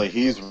searching. Apparently,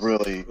 he's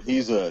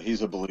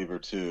a believer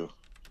too.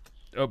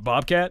 Oh,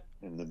 Bobcat.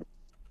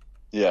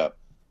 Yeah,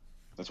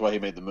 that's why he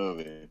made the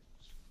movie.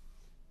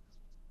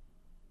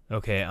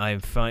 Okay, I'm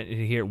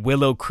finding here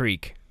Willow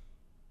Creek.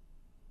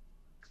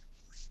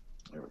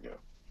 There we go.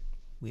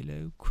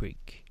 Willow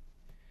Creek.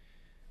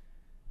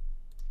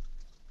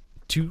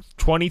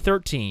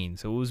 2013,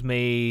 so it was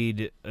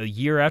made a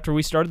year after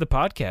we started the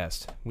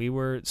podcast.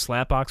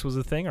 Slapbox was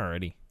a thing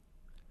already.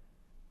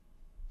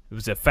 It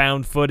was a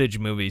found footage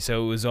movie,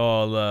 so it was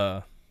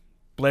all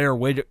Blair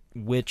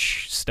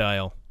Witch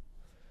style.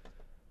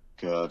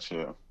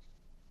 Gotcha.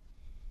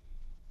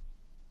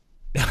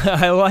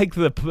 I like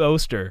the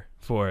poster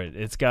for it.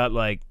 It's got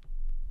like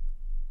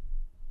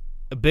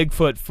a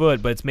Bigfoot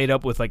foot, but it's made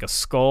up with like a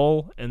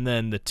skull, and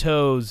then the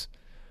toes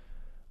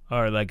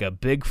are like a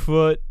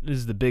Bigfoot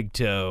is the big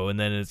toe, and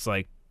then it's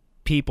like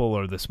people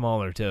are the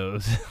smaller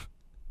toes.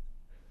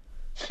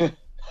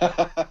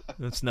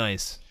 That's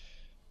nice.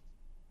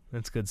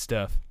 That's good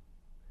stuff.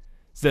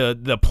 So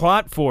the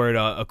plot for it,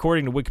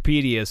 according to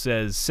Wikipedia,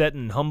 says set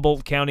in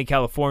Humboldt County,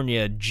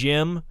 California,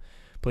 Jim,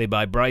 played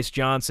by Bryce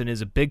Johnson,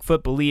 is a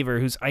Bigfoot believer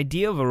whose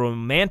idea of a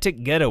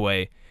romantic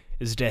getaway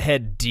is to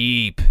head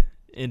deep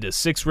into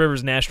Six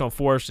Rivers National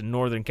Forest in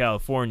Northern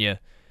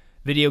California,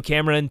 video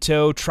camera in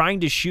tow,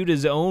 trying to shoot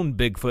his own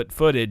Bigfoot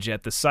footage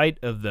at the site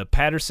of the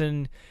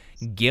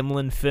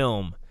Patterson-Gimlin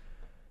film.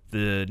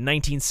 The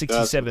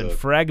 1967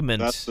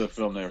 fragment. That's the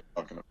film they were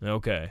talking about.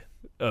 Okay.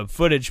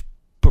 Footage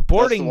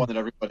purporting. That's the one that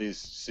everybody's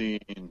seen.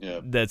 Yeah.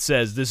 That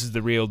says this is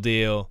the real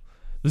deal.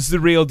 This is the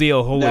real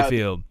deal,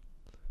 Holyfield.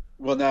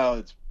 Now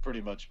it's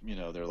pretty much,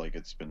 they're like,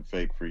 it's been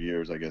fake for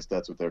years. I guess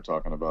that's what they're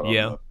talking about.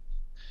 Yeah.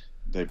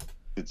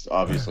 It's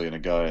obviously in a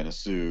guy in a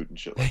suit and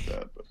shit like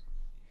that.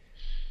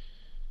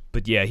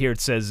 But yeah, here it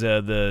says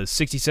the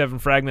 67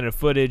 fragment of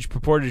footage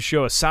purported to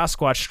show a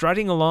Sasquatch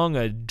striding along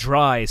a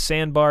dry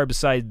sandbar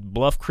beside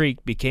Bluff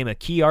Creek became a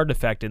key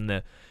artifact in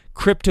the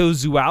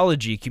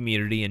cryptozoology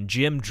community, and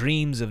Jim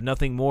dreams of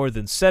nothing more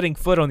than setting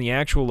foot on the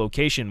actual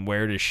location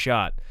where it is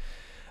shot.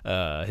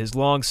 His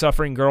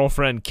long-suffering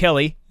girlfriend,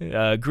 Kelly,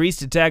 agrees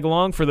to tag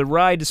along for the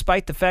ride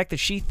despite the fact that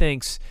she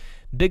thinks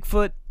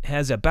Bigfoot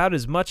has about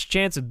as much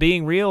chance of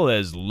being real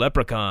as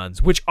leprechauns,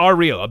 which are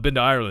real. I've been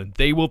to Ireland.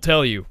 They will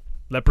tell you.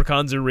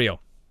 Leprechauns are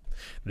real.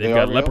 They've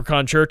got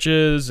leprechaun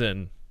churches,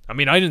 and I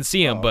didn't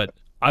see them, but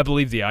I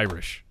believe the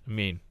Irish.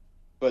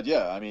 But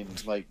yeah,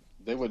 like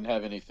they wouldn't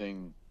have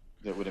anything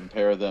that would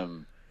impair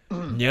them.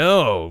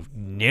 No.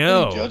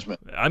 Any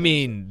judgment.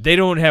 They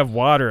don't have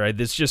water.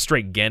 It's just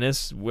straight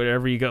Guinness.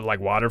 Whatever you got, like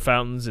water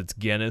fountains, it's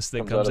Guinness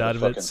that comes out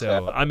of it.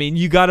 So tap.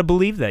 You got to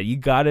believe that. You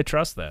got to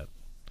trust that.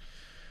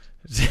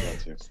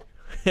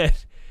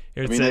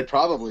 They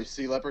probably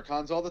see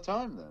leprechauns all the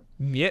time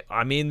then. Yeah,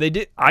 they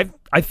did.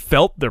 I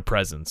felt their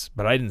presence,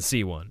 but I didn't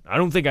see one. I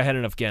don't think I had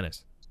enough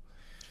Guinness.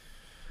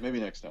 Maybe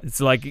next time.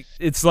 It's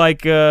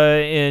like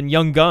in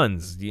Young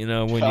Guns,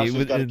 when Josh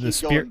you keep the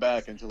spirit going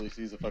back until he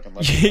sees a fucking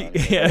leprechaun.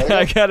 Yeah,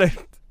 I gotta.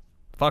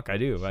 Fuck, I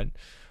do.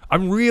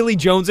 I'm really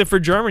jonesing for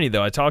Germany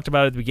though. I talked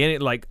about it at the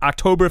beginning. Like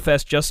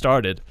Oktoberfest just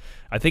started.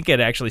 I think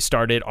it actually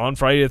started on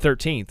Friday the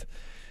 13th,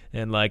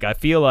 and I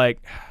feel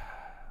like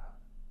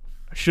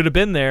I should have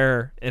been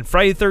there. And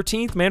Friday the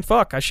 13th, man,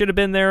 fuck, I should have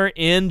been there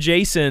in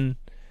Jason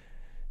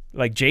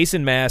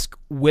mask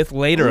with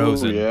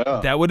Lederhosen. Yeah.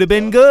 That would have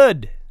been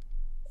good.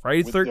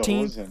 Friday the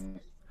 13th.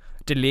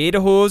 Die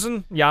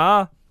Lederhosen,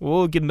 ja,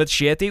 wohl mit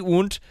Machete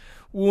und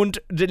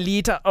the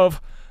Liter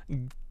of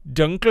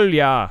Dunkel,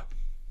 ja.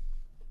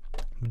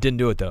 Didn't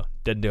do it though.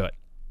 Didn't do it.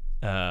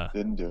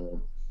 Didn't do it.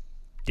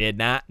 Did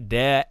not do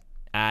it.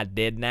 I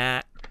did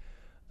not.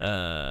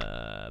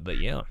 But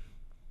yeah.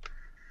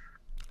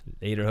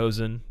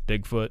 Lederhosen,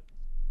 Bigfoot.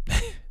 They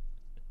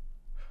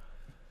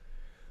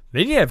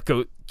need to have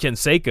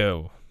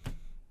Canseco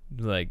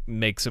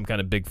make some kind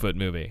of Bigfoot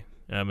movie.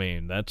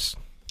 That's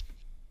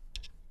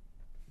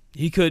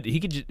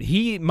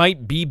He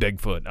might be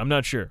Bigfoot. I'm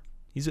not sure.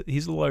 He's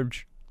a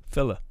large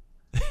fella.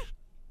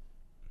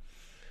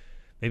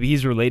 Maybe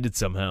he's related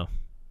somehow.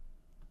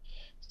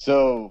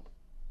 So,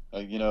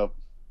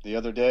 the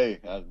other day,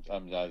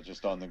 I'm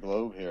just on the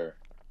Globe here.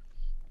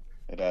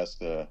 It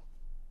asked a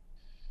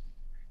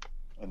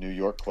New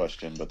York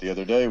question, but the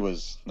other day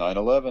was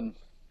 9/11.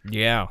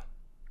 Yeah.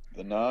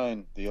 The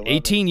 9, the 11.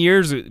 18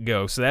 years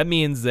ago, so that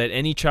means that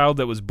any child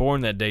that was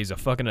born that day is a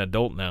fucking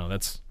adult now.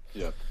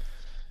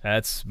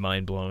 That's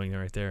mind-blowing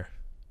right there.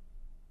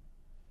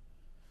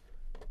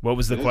 What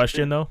was the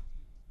question, though?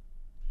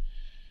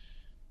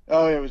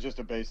 Oh, it was just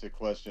a basic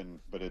question,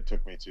 but it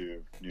took me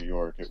to New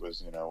York. It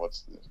was,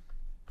 what's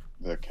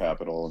the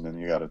capital, and then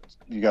you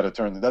got to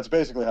turn. That's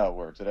basically how it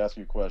works. It asks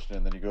you a question,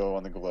 and then you go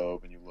on the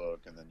Globe and you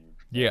look, and then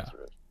you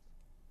answer it.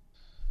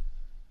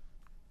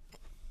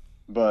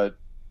 But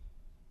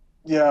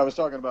yeah, I was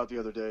talking about the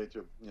other day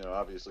too.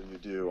 Obviously you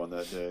do on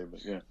that day,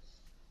 but yeah.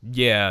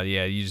 Yeah.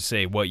 You just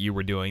say what you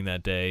were doing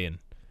that day, and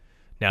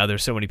now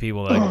there's so many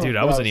people like, dude,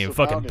 I wasn't even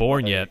fucking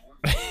born yet.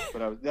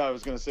 But I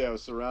was gonna say I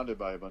was surrounded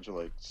by a bunch of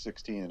like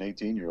 16 and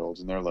 18-year-olds,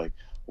 and they're like,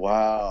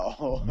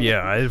 "Wow."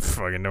 Yeah, I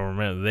fucking don't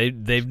remember.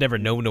 They've never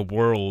known a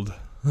world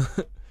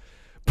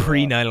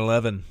pre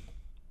 9/11.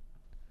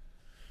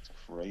 It's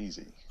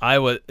crazy. I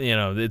was,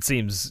 it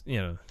seems,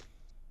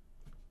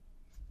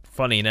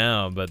 funny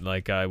now, but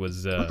like I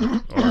was, or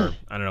I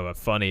don't know about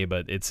funny,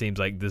 but it seems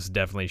like this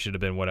definitely should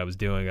have been what I was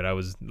doing. And I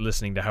was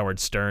listening to Howard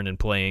Stern and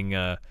playing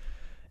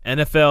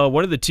NFL,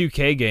 one of the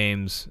 2K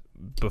games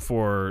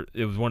before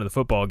it was one of the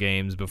football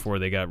games before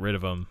they got rid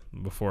of them,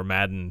 before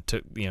Madden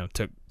took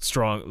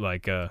strong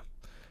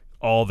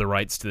all the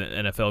rights to the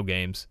NFL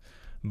games.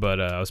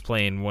 But I was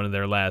playing one of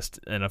their last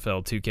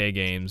NFL 2K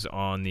games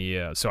on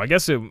the so I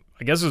guess it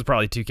was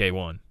probably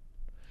 2K1.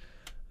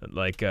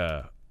 Like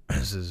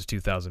this is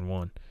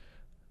 2001.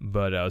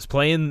 But I was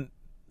playing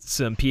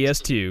some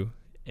PS2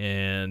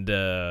 and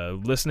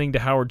listening to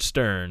Howard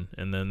Stern,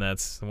 and then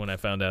that's when I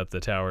found out the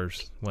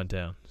towers went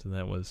down. So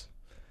that was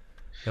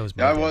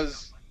my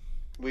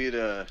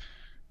day.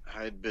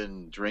 I had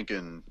been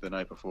drinking the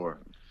night before.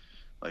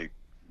 Like,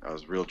 I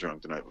was real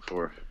drunk the night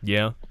before.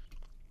 Yeah.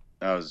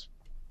 I was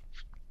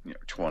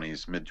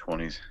 20s,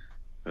 mid-20s.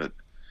 But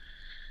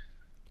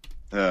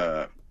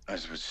I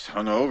was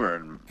hungover,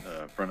 and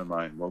a friend of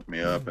mine woke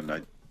me up, and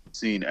I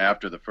seen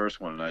after the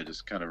first one, and I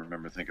just kind of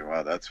remember thinking,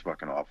 wow, that's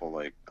fucking awful.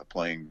 Like, a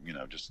plane,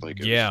 just like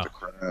it was just a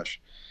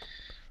crash.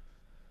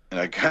 And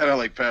I kind of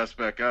like passed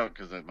back out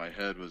because my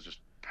head was just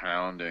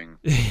pounding.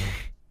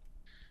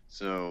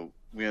 So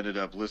we ended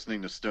up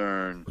listening to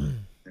Stern,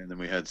 and then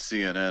we had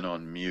CNN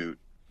on mute,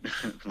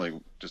 like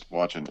just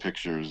watching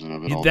pictures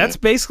of it all. That's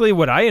basically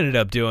what I ended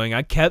up doing.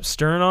 I kept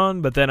Stern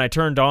on, but then I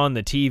turned on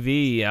the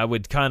TV. I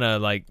would kind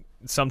of like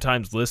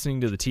sometimes listening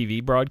to the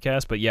TV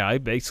broadcast, but yeah, I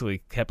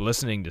basically kept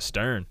listening to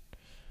Stern.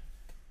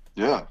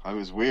 Yeah, I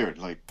was weird.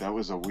 Like, that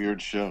was a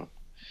weird show.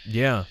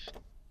 Yeah.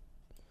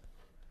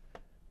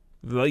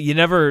 Well, you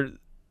never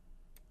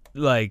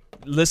like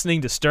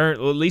listening to Stern,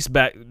 well, at least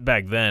back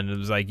then, it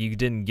was like you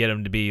didn't get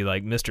him to be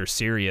like Mr.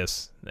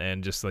 Serious,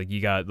 and just like you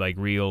got like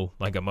real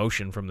like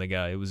emotion from the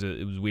guy. It was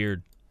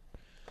weird.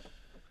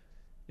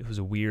 It was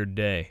a weird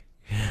day.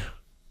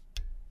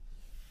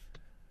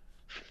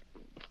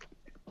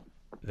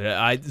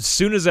 As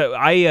soon as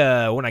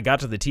when I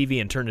got to the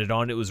TV and turned it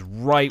on, it was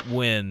right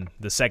when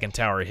the second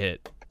tower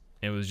hit.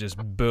 It was just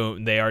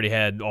boom. They already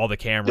had all the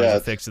cameras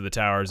affixed to the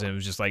towers, and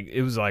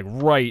it was like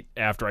right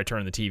after I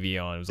turned the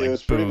TV on. It was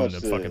like boom, the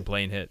fucking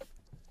plane hit.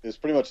 It was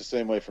pretty much the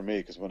same way for me,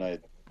 because when I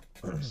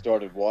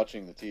started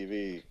watching the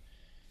TV,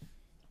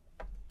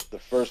 the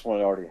first one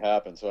already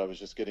happened, so I was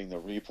just getting the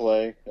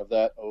replay of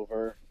that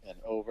over and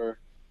over,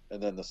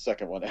 and then the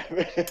second one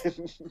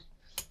happened.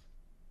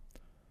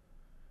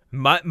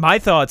 My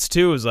thoughts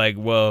too was like,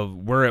 well,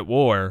 we're at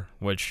war,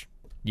 which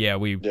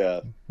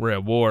we're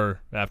at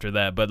war after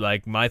that. But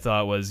like my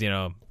thought was,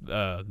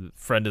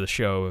 friend of the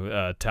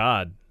show,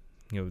 Todd,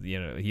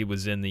 he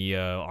was in the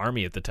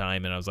army at the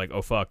time, and I was like,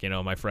 oh fuck,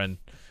 my friend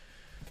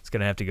is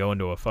gonna have to go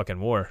into a fucking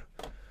war.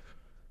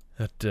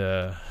 But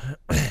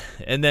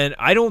and then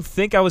I don't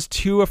think I was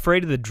too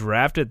afraid of the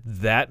draft at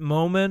that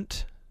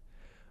moment.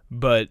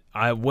 But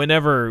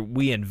whenever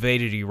we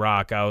invaded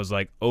Iraq, I was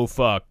like, oh,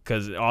 fuck,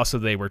 because also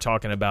they were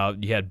talking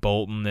about, you had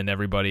Bolton and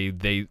everybody,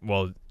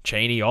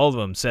 Cheney, all of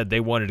them said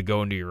they wanted to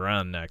go into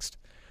Iran next.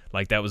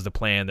 Like, that was the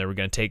plan. They were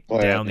going to take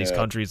down these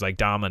countries like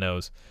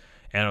dominoes.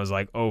 And I was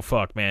like, oh,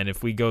 fuck, man,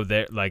 if we go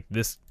there, like,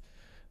 this,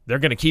 they're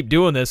going to keep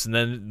doing this, and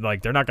then,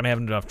 like, they're not going to have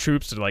enough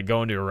troops to, like,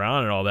 go into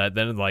Iran and all that.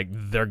 Then, like,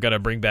 they're going to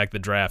bring back the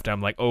draft.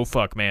 I'm like, oh,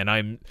 fuck,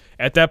 man,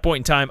 at that point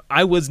in time,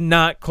 I was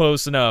not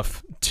close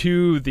enough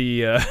to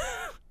the,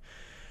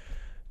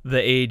 the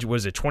age,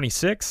 was it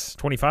 26,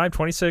 25,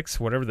 26,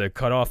 whatever the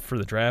cutoff for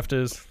the draft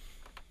is.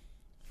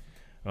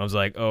 I was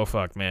like, oh,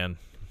 fuck, man.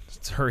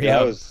 Let's hurry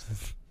up.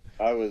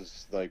 I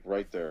was like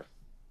right there.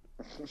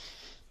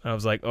 I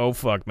was like, oh,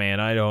 fuck, man.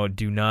 I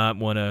do not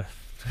want to.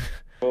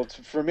 Well,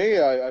 for me,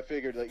 I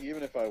figured that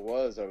even if I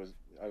was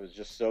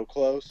just so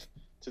close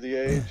to the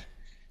age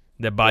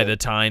That by the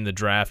time the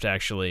draft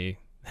actually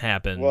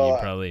happened, Well, you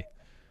probably...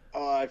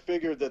 I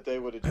figured that they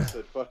would have just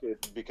said fuck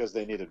it because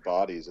they needed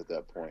bodies at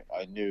that point.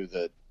 I knew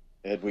that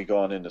had we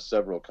gone into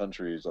several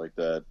countries like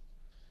that,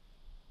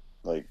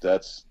 like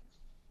there's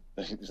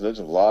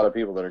a lot of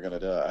people that are gonna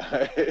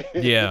die.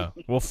 Yeah.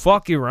 Well,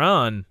 fuck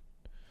Iran.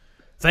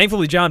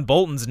 Thankfully, John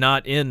Bolton's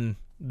not in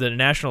the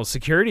National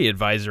Security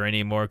Advisor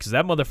anymore because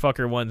that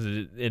motherfucker went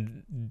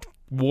in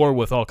war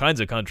with all kinds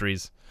of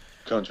countries.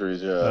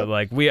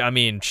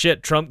 Yeah.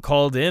 Trump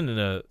called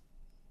in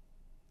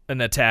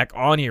an attack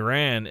on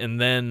Iran,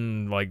 and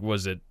then,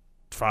 was it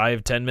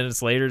 5-10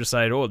 minutes later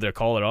decided, they'll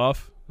call it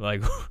off?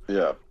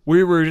 Yeah.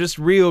 We were just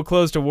real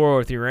close to war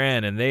with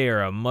Iran, and they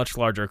are a much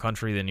larger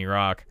country than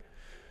Iraq.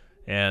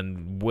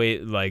 And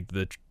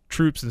the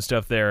troops and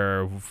stuff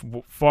there are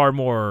far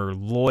more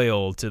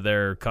loyal to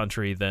their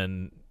country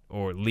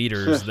or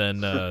leaders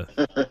than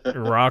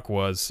Iraq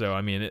was. So,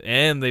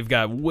 and they've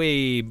got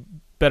way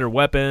better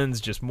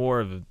weapons, just more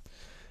of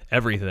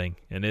everything.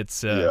 And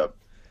it's,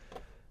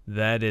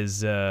 that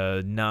is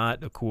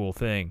not a cool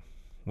thing.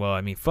 Well,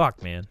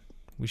 fuck, man.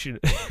 We should...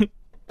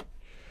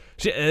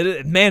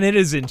 Man, it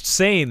is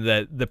insane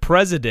that the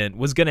president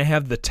was going to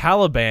have the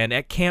Taliban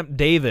at Camp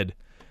David.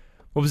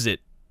 What was it?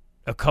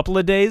 A couple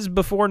of days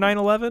before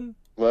 9/11?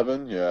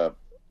 11, yeah.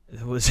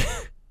 It was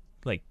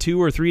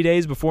 2 or 3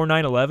 days before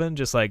 9/11.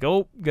 Just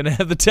going to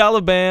have the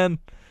Taliban.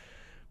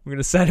 We're going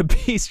to sign a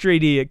peace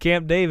treaty at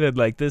Camp David.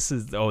 This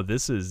is...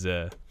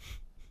 And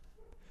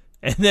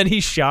then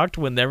he's shocked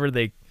whenever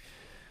they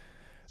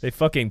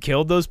fucking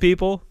killed those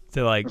people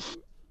to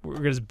we're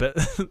going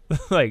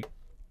to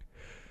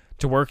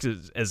to work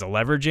as a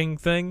leveraging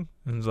thing.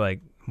 And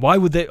it's why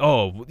would they?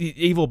 Oh,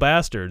 evil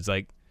bastards.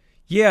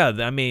 Yeah,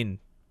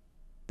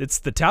 it's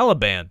the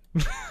Taliban.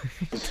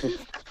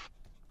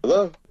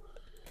 Hello.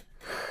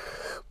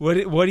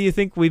 What do you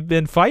think we've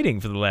been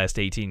fighting for the last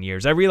 18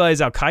 years? I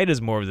realize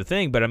Al-Qaeda's more of the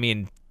thing, but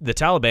the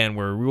Taliban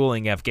were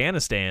ruling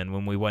Afghanistan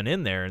when we went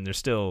in there, and they're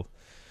still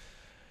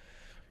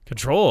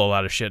control a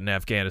lot of shit in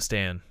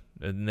Afghanistan.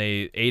 And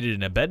they aided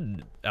and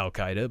abetted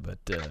Al-Qaeda, but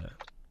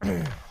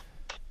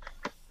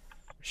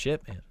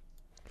shit, man.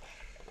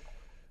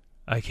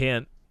 I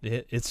can't.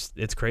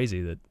 It's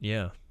crazy that,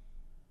 yeah.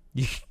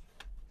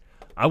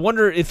 I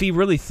wonder if he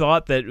really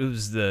thought that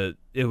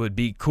it would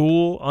be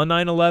cool on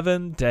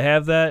 9/11 to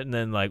have that, and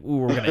then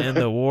we're gonna end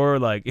the war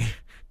in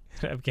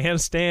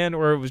Afghanistan,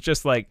 or it was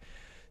just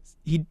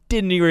he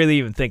didn't really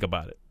even think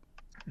about it.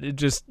 It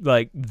just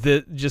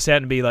just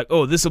had to be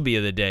this will be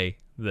the day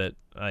that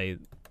I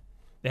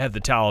have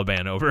the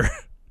Taliban over.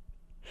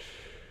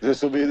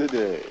 This will be the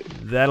day.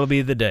 That'll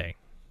be the day.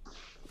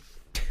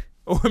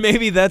 Or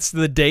maybe that's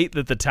the date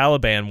that the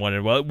Taliban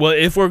wanted. Well,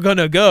 if we're going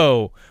to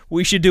go,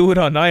 we should do it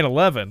on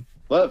 9/11.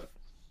 Let's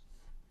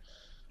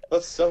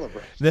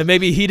celebrate. Then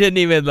maybe he didn't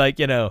even,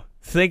 think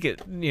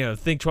it,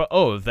 if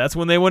that's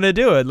when they want to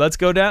do it. Let's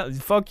go down.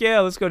 Fuck yeah,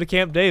 let's go to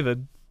Camp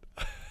David.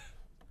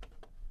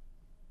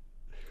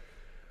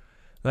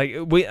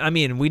 We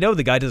know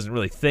the guy doesn't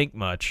really think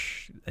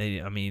much.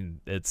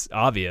 It's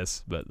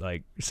obvious, but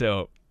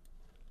so...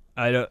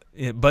 I don't,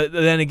 but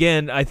then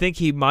again, I think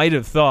he might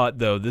have thought,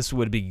 though, this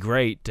would be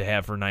great to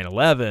have for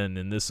 9/11,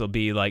 and this will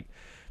be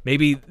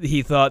maybe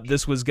he thought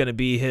this was going to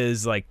be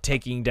his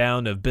taking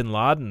down of Bin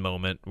Laden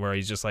moment, where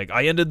he's just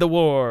I ended the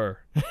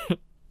war,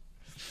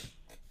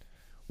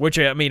 which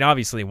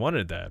obviously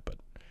wanted that, but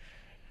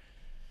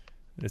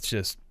it's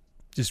just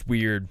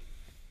weird,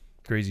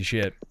 crazy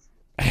shit.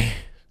 It's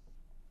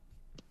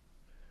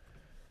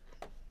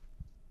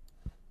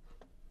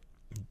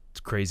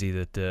crazy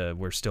that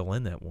we're still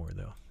in that war,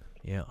 though.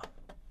 Yeah.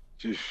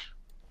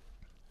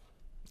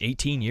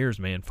 18 years,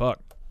 man. Fuck.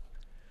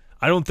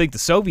 I don't think the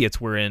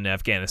Soviets were in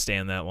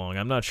Afghanistan that long.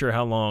 I'm not sure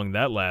how long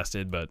that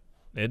lasted, but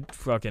it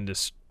fucking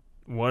just...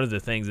 One of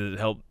the things that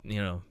helped,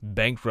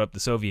 bankrupt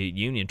the Soviet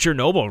Union.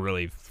 Chernobyl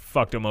really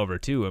fucked them over,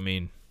 too. Of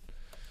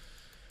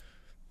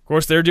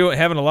course, they're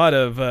having a lot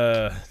of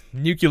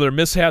nuclear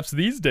mishaps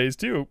these days,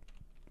 too.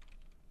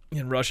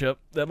 In Russia.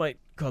 That might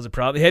cause a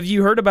problem. Have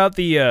you heard about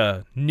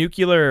the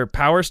nuclear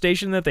power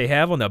station that they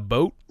have on the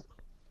boat?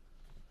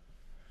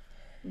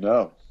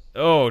 No.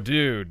 Oh,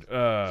 dude.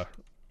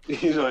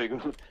 He's wait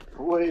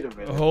a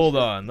minute. Hold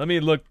on. Let me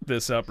look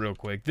this up real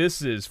quick.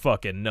 This is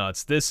fucking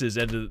nuts. This is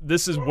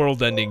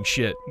world-ending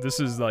shit.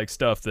 This is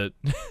stuff that...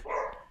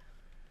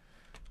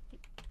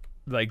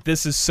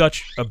 this is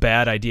such a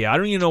bad idea. I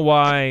don't even know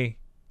why...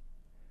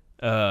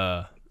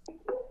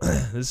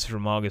 This is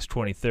from August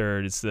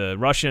 23rd. It's the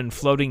Russian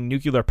floating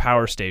nuclear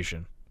power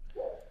station.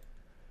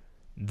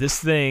 This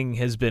thing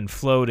has been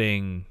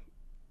floating...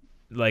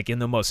 in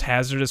the most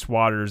hazardous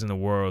waters in the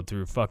world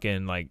through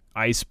fucking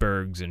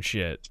icebergs and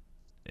shit.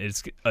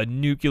 It's a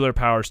nuclear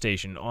power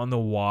station on the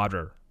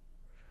water.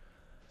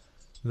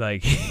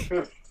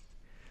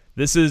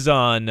 This is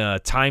on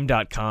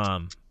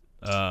time.com.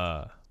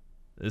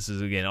 This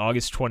is again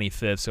August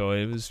 25th, so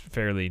it was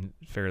fairly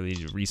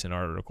recent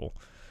article.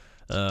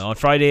 On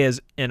Friday, as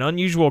an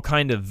unusual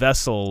kind of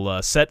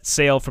vessel set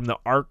sail from the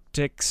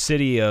Arctic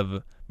city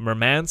of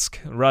Murmansk,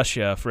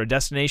 Russia, for a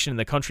destination in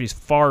the country's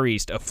far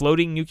east, a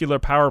floating nuclear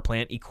power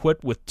plant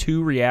equipped with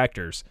 2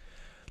 reactors.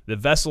 The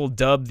vessel,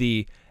 dubbed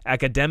the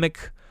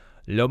Akademik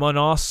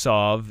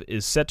Lomonosov,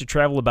 is set to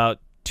travel about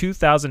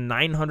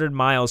 2,900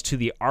 miles to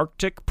the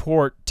Arctic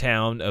port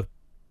town of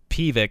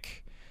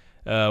Pevek,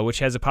 which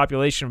has a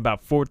population of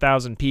about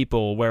 4,000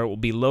 people, where it will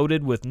be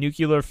loaded with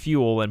nuclear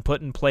fuel and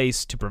put in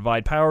place to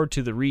provide power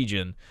to the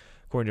region,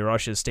 according to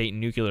Russia's state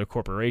nuclear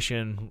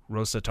corporation,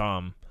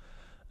 Rosatom.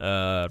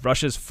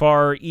 Russia's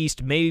Far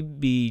East may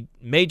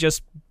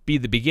just be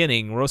the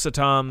beginning.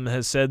 Rosatom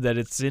has said that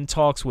it's in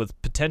talks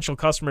with potential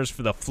customers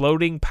for the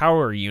floating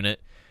power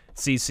unit. It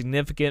sees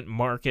significant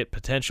market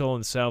potential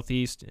in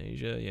Southeast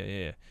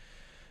Asia.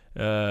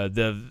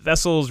 The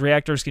vessel's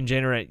reactors can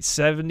generate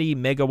 70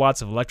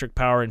 megawatts of electric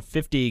power and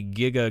 50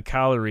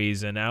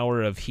 gigacalories an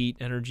hour of heat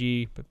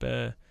energy.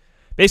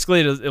 Basically,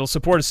 it'll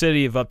support a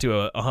city of up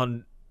to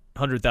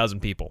 100,000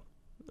 people.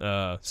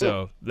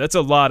 So that's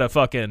a lot of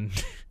fucking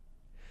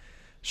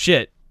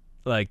shit.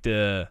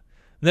 Then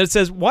it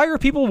says, why are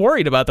people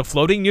worried about the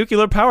floating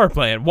nuclear power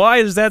plant?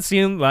 Why does that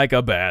seem like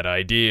a bad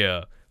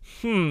idea?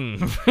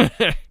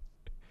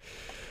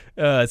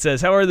 It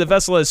says, however, the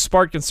vessel has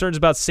sparked concerns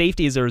about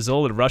safety as a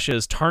result of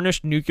Russia's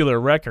tarnished nuclear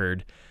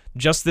record.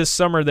 Just this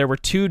summer, there were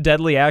 2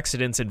 deadly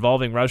accidents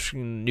involving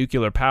Russian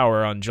nuclear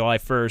power. On July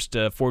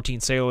 1st, 14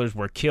 sailors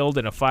were killed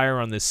in a fire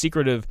on the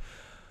secretive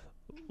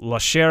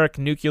Lashcharik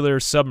nuclear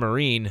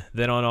submarine.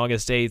 Then on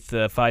August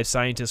 8th, 5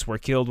 scientists were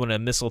killed when a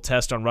missile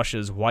test on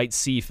Russia's White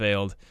Sea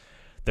failed.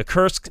 The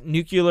Kursk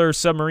nuclear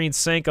submarine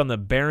sank on the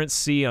Barents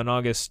Sea on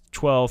August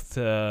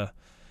 12th,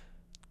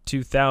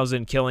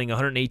 2000, killing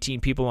 118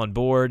 people on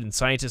board, and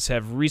scientists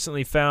have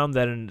recently found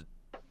that a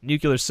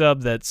nuclear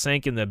sub that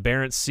sank in the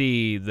Barents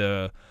Sea,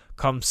 the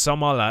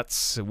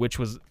Komsomolets, which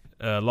was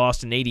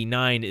lost in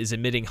 1989, is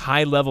emitting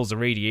high levels of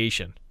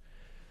radiation.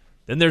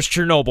 Then there's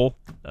Chernobyl.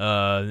 In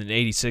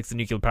 1986, the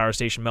nuclear power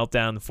station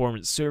meltdown in the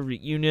former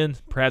Soviet Union,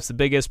 perhaps the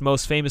biggest,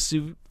 most famous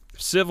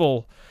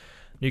civil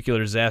nuclear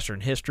disaster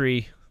in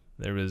history.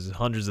 There was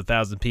hundreds of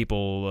thousands of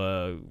people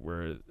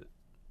were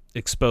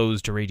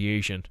exposed to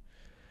radiation.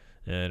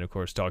 And, of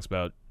course, talks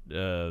about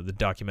the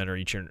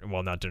documentary,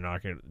 not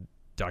the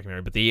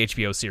documentary, but the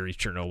HBO series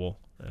Chernobyl,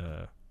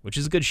 which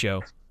is a good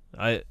show.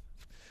 I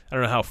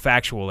don't know how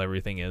factual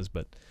everything is,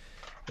 but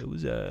it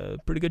was a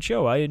pretty good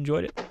show. I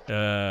enjoyed it.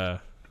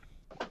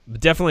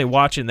 But definitely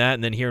watching that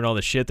and then hearing all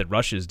the shit that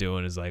Russia's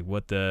doing is like,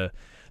 what the...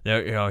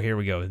 here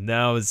we go.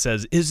 Now it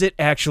says, is it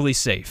actually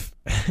safe?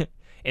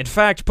 In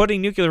fact,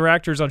 putting nuclear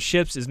reactors on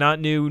ships is not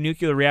new.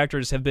 Nuclear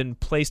reactors have been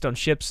placed on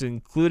ships,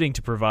 including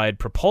to provide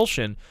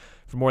propulsion,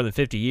 for more than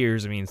 50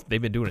 years. I mean,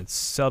 they've been doing it in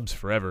subs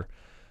forever.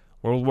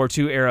 World War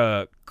II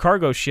era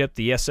cargo ship,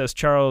 the SS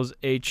Charles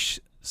H.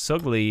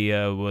 Sugly,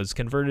 was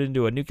converted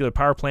into a nuclear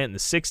power plant in the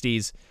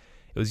 60s.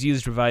 It was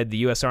used to provide the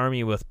U.S.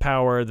 Army with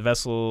power. The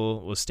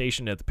vessel was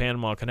stationed at the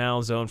Panama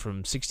Canal Zone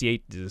from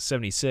 68 to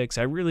 76.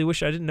 I really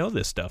wish I didn't know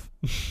this stuff.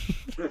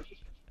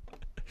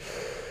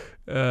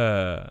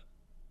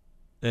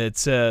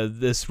 It's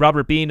this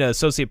Robert Bean,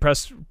 associate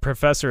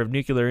professor of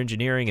nuclear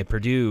engineering at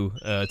Purdue,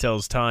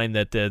 tells Time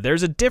that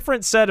there's a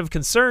different set of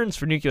concerns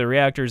for nuclear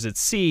reactors at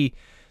sea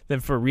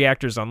than for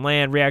reactors on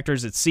land.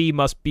 Reactors at sea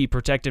must be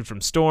protected from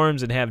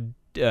storms and have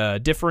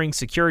differing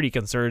security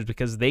concerns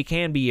because they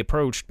can be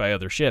approached by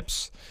other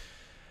ships.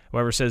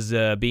 However, says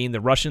Bean,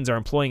 the Russians are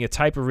employing a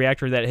type of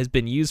reactor that has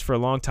been used for a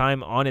long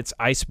time on its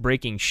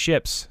ice-breaking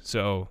ships.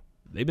 So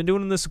they've been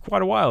doing this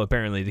quite a while,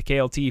 apparently. The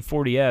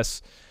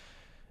KLT-40S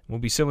will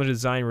be similar to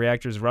design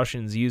reactors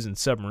Russians use in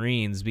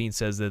submarines. Bean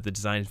says that the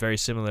design is very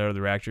similar to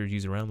the reactors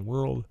used around the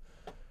world.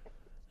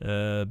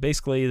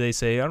 Basically, they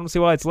say, I don't see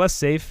why it's less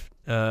safe.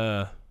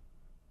 It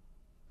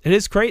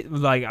is crazy.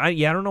 Like, I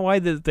don't know why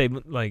they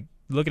like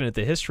looking at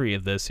the history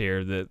of this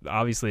here. That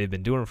obviously they've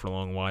been doing it for a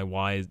long while.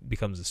 Why it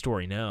becomes a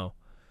story now?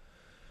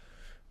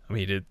 I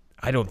mean,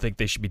 I don't think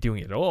they should be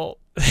doing it at all.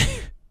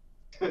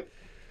 I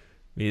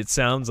mean, it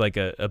sounds like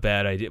a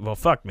bad idea. Well,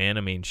 fuck, man.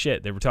 I mean,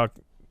 shit.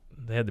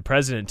 They had the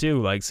president too,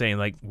 like saying,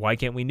 like, why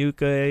can't we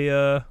nuke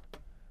a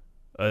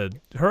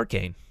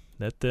hurricane?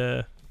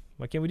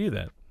 Why can't we do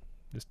that?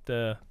 Just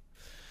well,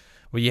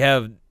 you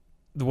have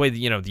the way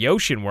that, the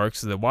ocean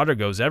works. The water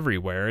goes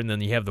everywhere, and then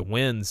you have the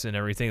winds and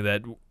everything.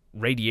 That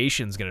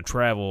radiation's going to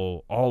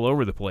travel all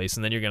over the place,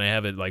 and then you're going to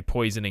have it like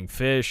poisoning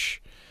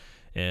fish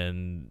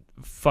and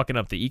fucking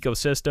up the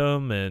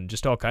ecosystem and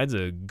just all kinds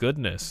of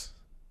goodness.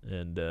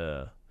 And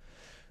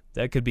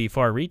that could be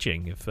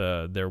far-reaching if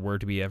there were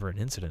to be ever an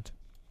incident.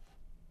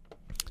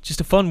 Just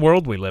a fun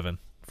world we live in.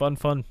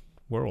 Fun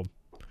world.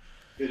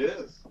 It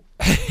is.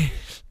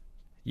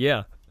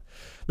 Yeah.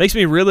 Makes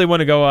me really want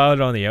to go out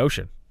on the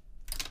ocean.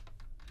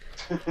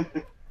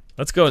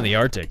 Let's go in the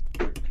Arctic.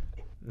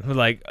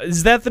 Like,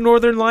 is that the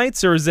Northern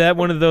Lights, or is that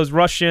one of those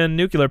Russian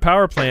nuclear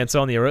power plants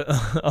on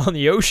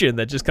the ocean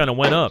that just kind of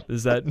went up?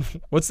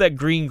 What's that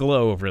green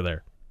glow over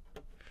there?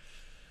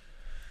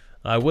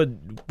 I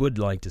would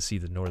like to see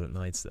the Northern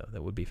Lights, though.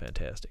 That would be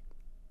fantastic.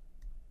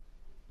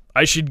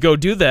 I should go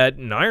do that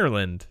in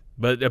Ireland,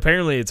 But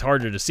apparently it's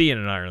harder to see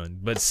in Ireland.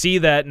 But see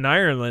that in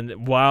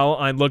Ireland while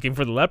I'm looking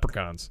for the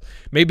leprechauns.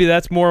 Maybe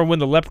that's more when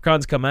the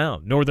leprechauns come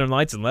out. Northern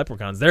Lights and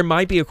leprechauns. There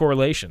might be a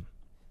correlation.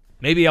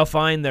 Maybe I'll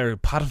find their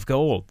pot of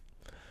gold.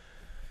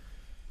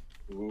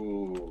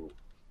 Ooh.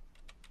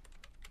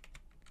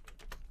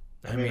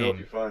 I mean, mean, hope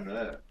you find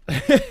that.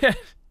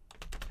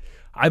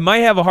 I might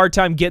have a hard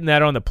time getting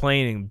that on the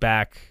plane and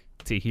back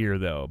to here,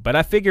 though. But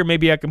I figure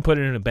maybe I can put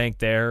it in a bank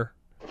there.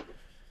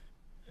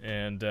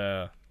 And,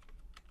 and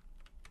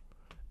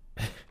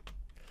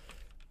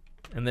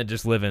then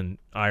just live in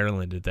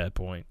Ireland at that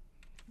point.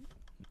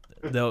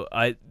 Though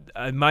I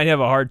might have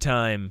a hard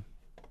time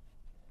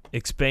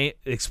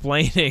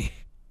explaining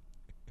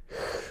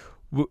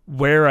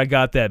where I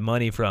got that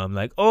money from.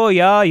 Like, oh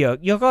yeah,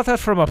 you got that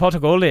from a pot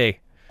of gold.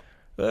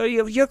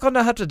 You're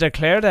gonna have to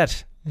declare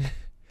that.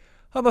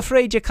 I'm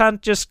afraid you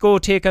can't just go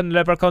take a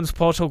leprechaun's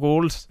pot of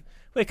gold.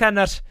 We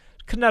cannot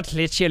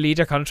let you lead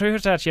a country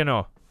with that, you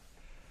know.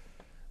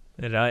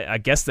 And I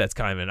guess that's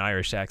kind of an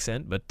Irish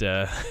accent, but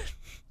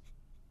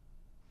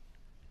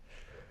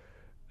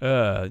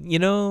you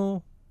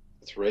know,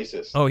 it's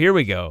racist. Oh, here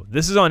we go.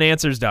 This is on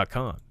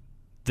Answers.com.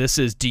 This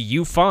is, do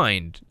you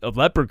find a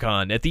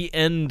leprechaun at the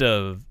end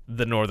of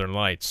the Northern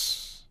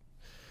Lights?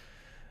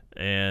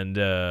 And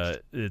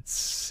let's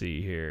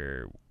see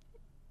here.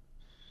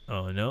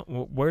 Oh no,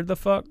 where the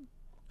fuck?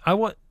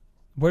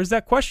 Where's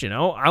that question?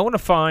 I want to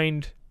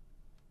find.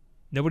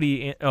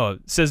 Nobody. Oh,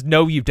 it says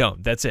no, you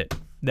don't. That's it.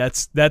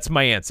 That's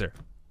my answer.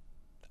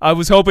 I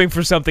was hoping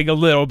for something a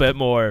little bit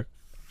more.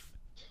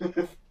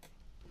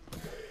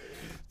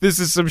 This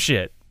is some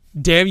shit.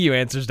 Damn you,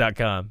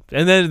 Answers.com.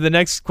 And then the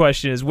next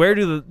question is, where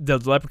do the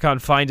leprechaun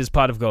find his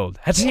pot of gold?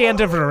 At the end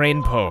of a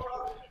rainbow.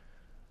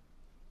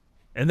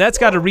 And that's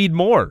got to read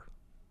more.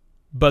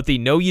 But the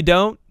no you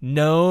don't,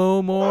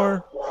 no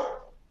more,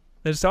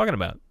 that it's talking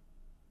about.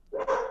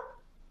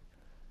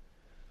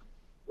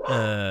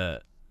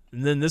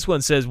 And then this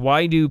one says,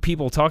 why do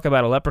people talk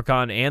about a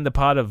leprechaun and the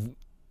pot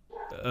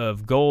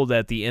of gold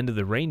at the end of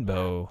the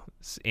rainbow?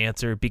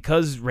 Answer,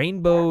 because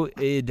rainbow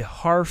id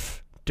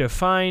half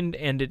defined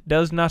and it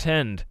does not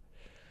end.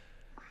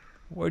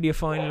 Where do you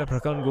find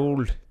leprechaun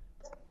gold?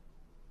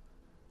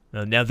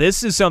 Now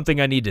this is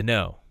something I need to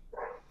know.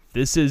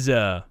 This is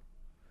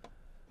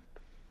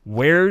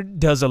where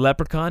does a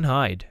leprechaun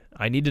hide?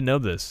 I need to know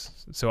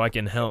this so I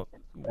can help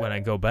when I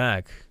go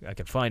back. I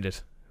can find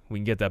it. We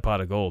can get that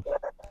pot of gold.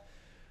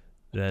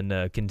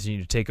 Then continue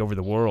to take over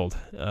the world.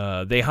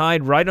 They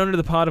hide right under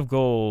the pot of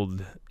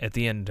gold at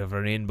the end of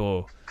a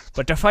rainbow.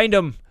 But to find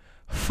them,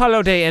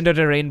 follow the end of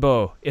the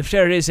rainbow, if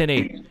there is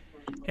any,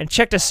 and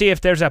check to see if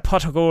there's a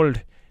pot of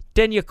gold.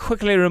 Then you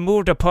quickly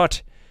remove the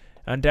pot,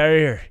 and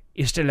there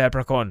is the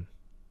leprechaun.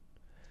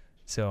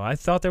 So I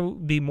thought there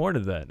would be more to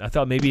that. I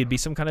thought maybe it'd be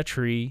some kind of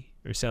tree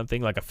or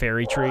something, like a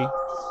fairy tree.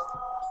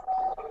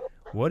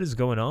 What is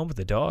going on with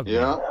the dog?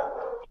 Yeah. Man?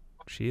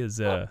 She is,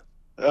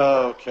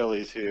 Oh,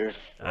 Kelly's here.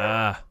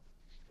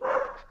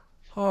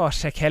 Oh,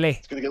 Sir Kelly.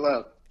 It's gonna get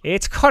loud.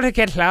 It's gonna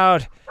get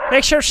loud.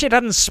 Make sure she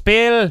doesn't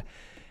spill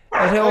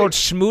the old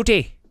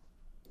smoothie.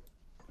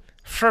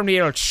 From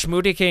the old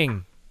Smoothie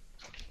King.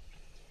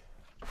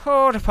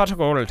 Oh, the pot of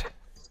gold.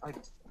 I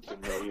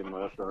didn't know you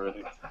left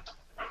already.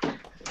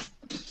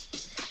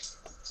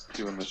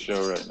 Doing the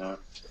show right now.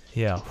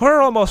 Yeah,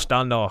 we're almost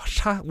done though.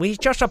 We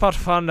just about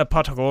found the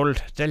pot of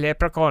gold, the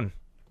leprechaun.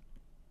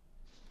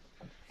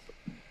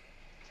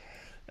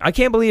 I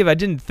can't believe I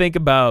didn't think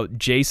about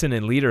Jason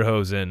and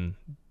Lederhosen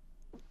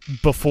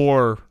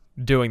before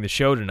doing the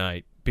show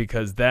tonight,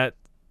 because that...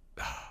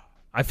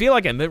 I feel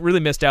like I really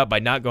missed out by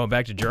not going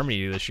back to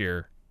Germany this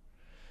year.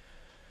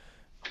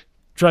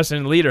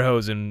 Trusting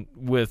Lederhosen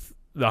with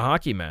the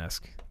hockey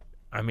mask.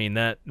 I mean,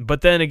 that... But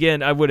then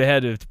again, I would have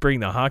had to bring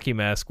the hockey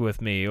mask with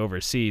me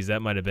overseas.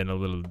 That might have been a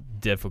little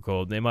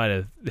difficult. They might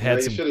have had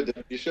You some...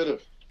 You should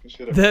have.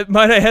 That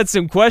might have had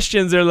some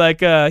questions. They're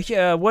like,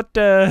 yeah, what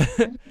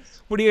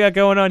what do you got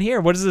going on here?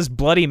 What is this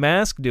bloody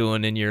mask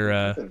doing in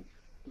your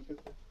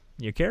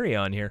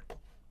carry-on here?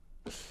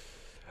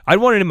 I'd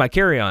want it in my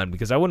carry-on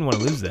because I wouldn't want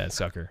to lose that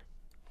sucker.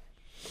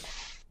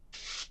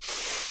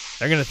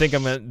 They're going to think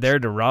I'm there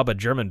to rob a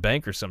German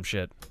bank or some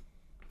shit.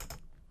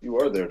 You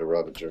are there to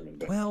rob a German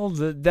bank. Well,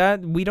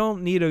 that we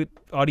don't need an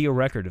audio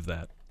record of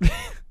that.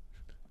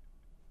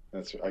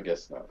 I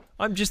guess not.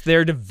 I'm just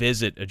there to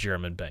visit a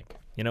German bank.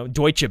 You know,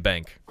 Deutsche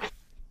Bank.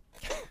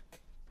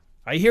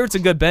 I hear it's a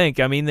good bank.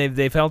 I mean,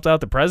 they've helped out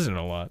the president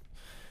a lot.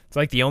 It's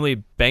like the only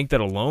bank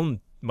that'll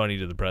loan money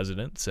to the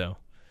president. So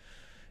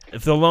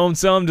if they'll loan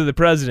some to the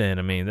president,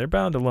 I mean, they're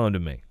bound to loan to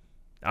me.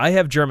 I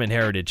have German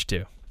heritage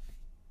too.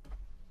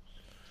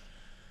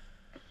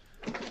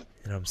 You know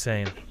what I'm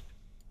saying?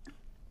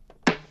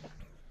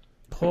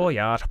 Oh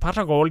yeah, pot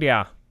of gold,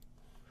 yeah.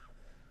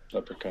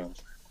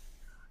 Leprechauns.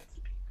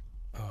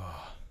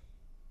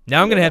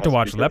 Now I'm gonna have to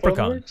watch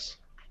Leprechaun.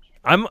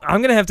 I'm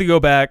gonna have to go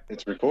back.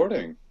 It's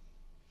recording.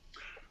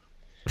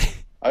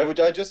 I was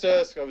just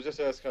asked how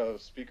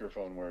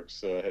speakerphone works,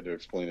 so I had to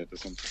explain it to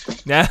some people.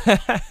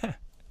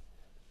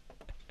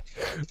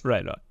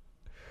 Right on.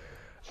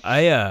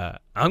 I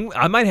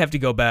might have to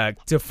go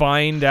back to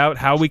find out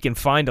how we can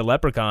find a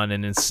leprechaun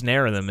and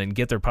ensnare them and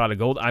get their pot of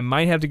gold. I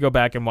might have to go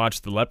back and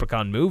watch the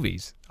Leprechaun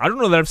movies. I don't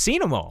know that I've seen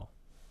them all.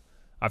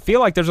 I feel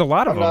like there's a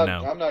lot of them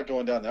now. I'm not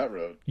going down that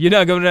road. You're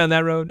not going down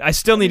that road? I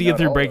still need to get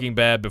through all of Breaking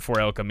Bad before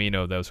El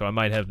Camino, though, so I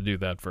might have to do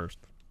that first.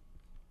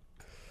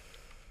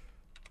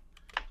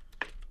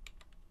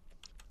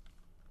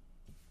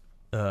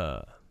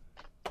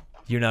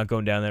 You're not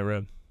going down that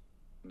road?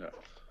 No.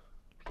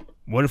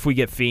 What if we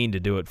get Fiend to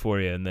do it for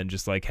you and then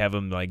just like have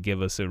him like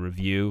give us a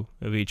review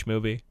of each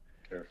movie?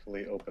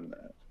 Carefully open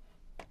that.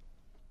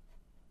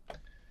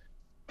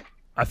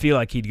 I feel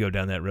like he'd go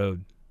down that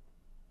road.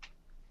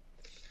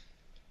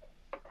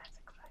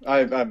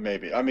 I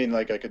maybe. I mean,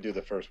 like I could do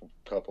the first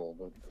couple,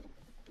 but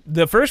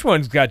The first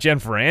one's got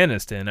Jennifer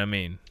Aniston. I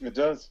mean, it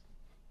does.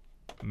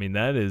 I mean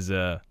that is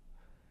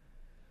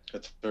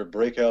It's their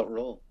breakout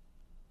role.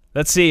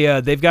 Let's see.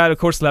 They've got, of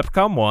course,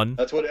 Leprechaun 1.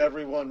 That's what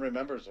everyone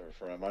remembers her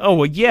from. Oh,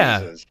 well,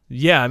 yeah. Jesus.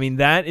 Yeah, I mean,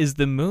 that is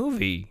the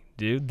movie,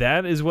 dude.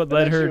 That is what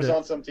led her to... She was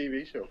on some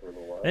TV show for a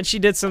little while. And she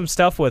did some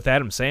stuff with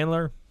Adam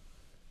Sandler.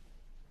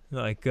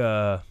 Like,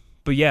 but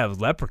yeah,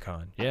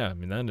 Leprechaun. Yeah, I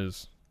mean, that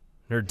is...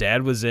 Her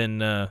dad was in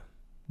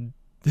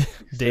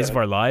Days of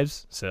Our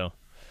Lives, so...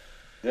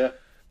 Yeah.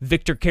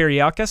 Victor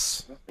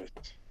Kiriakis.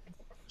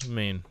 I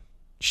mean,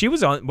 she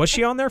was on... Was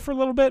she on there for a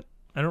little bit?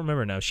 I don't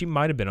remember now. She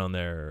might have been on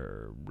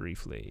there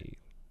briefly.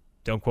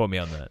 Don't quote me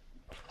on that.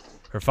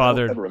 Her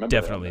father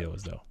definitely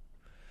was, though.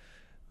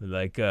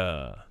 Like,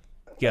 yeah.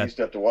 I used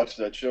to have to watch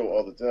that show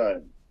all the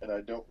time, and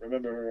I don't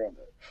remember her on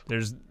there.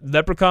 There's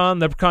Leprechaun,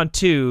 Leprechaun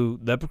 2,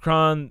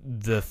 Leprechaun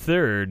the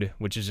Third,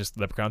 which is just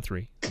Leprechaun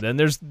 3. Then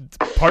there's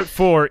Part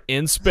 4,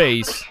 In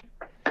Space,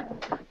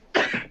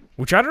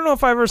 which I don't know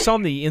if I ever saw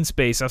the In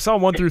Space. I saw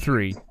 1 through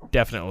 3,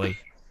 definitely.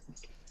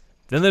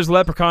 Then there's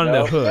Leprechaun in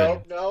the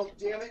Hood. No,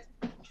 damn it.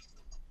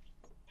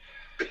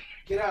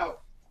 Get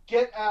out.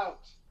 Get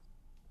out.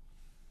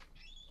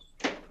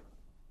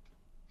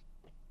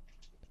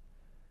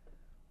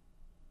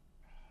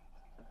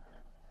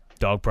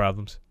 Dog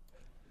problems.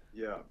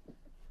 Yeah.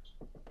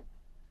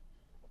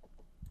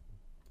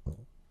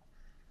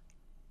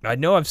 I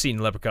know I've seen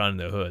Leprechaun in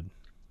the Hood.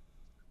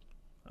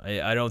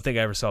 I don't think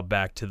I ever saw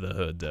Back to the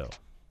Hood, though.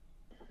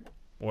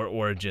 Or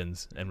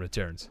Origins and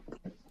Returns.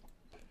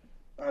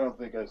 I don't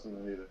think I've seen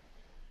it either.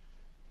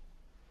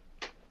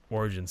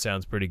 Origins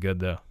sounds pretty good,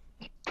 though.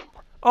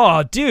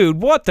 Oh,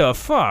 dude, what the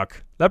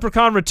fuck?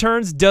 Leprechaun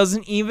Returns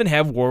doesn't even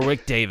have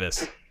Warwick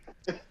Davis.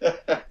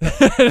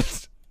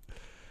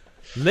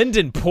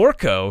 Lyndon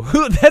Porco?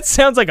 That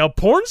sounds like a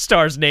porn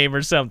star's name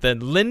or something.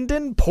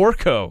 Lyndon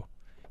Porco.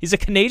 He's a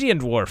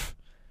Canadian dwarf.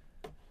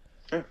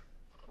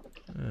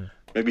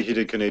 Maybe he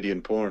did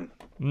Canadian porn.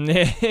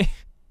 It's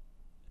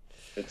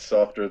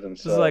softer than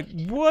soft. like,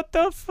 what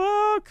the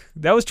fuck?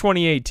 That was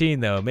 2018,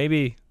 though.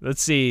 Maybe,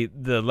 let's see,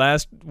 the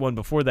last one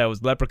before that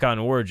was Leprechaun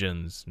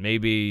Origins.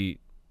 Maybe...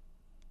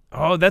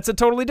 Oh, that's a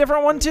totally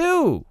different one,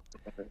 too.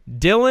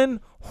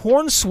 Dylan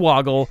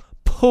Hornswoggle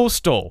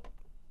Postal.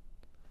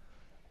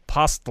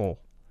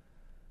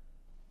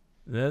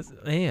 That's,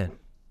 man.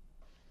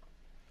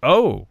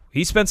 Oh,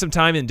 he spent some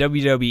time in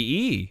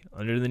WWE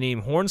under the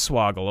name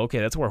Hornswoggle. Okay,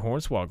 that's where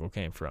Hornswoggle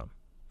came from.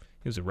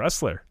 He was a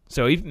wrestler.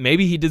 So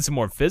maybe he did some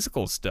more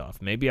physical stuff.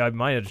 Maybe I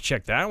might have to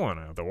check that one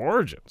out, the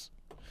Origins.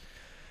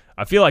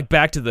 I feel like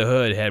Back to the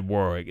Hood had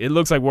Warwick. It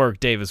looks like Warwick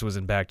Davis was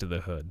in Back to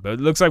the Hood. But it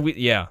looks like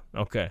yeah,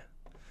 okay.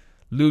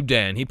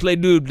 Lubdan. He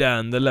played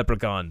Lubdan, the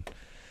leprechaun.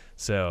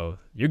 So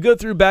you're good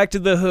through Back to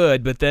the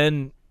Hood, but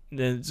then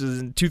this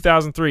is in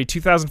 2003,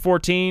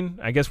 2014,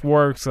 I guess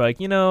Warwick's like,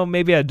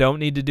 maybe I don't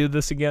need to do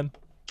this again.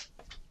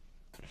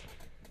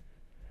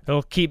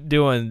 He'll keep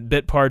doing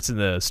bit parts in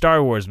the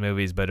Star Wars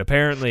movies, but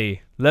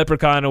apparently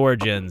Leprechaun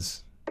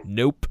Origins,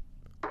 nope.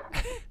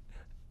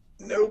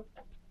 Nope.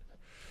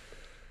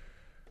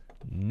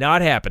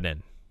 Not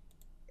happening.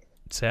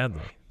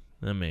 Sadly.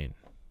 I mean,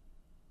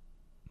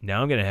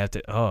 now I'm going to have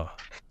to...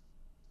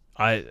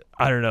 I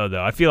don't know,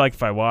 though. I feel like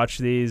if I watch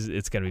these,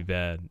 it's going to be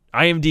bad.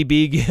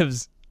 IMDb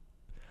gives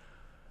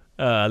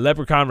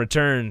Leprechaun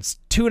Returns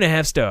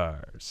 2.5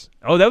 stars.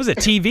 Oh, that was a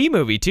TV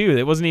movie, too.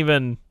 It wasn't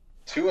even...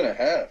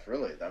 2.5,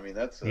 really? I mean,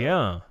 that's...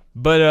 Yeah.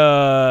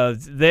 But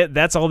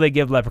that's all they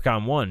give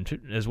Leprechaun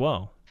 1 as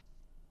well.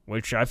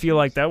 Which I feel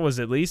like that was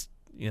at least,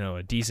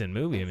 a decent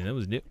movie. I mean, that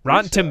was new.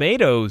 Rotten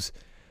Tomatoes,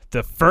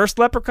 the first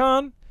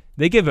Leprechaun,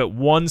 they give it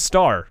 1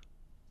 star.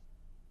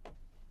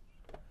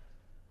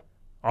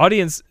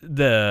 Audience,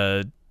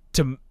 the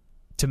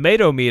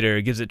tomato meter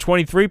gives it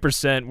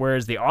 23%,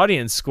 whereas the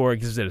audience score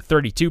gives it a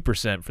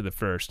 32% for the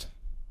first.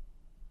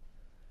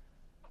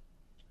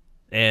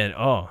 And,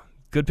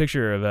 good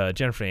picture of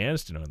Jennifer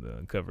Aniston on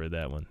the cover of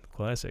that one.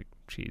 Classic.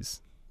 Jeez.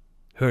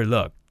 Her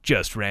luck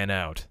just ran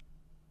out.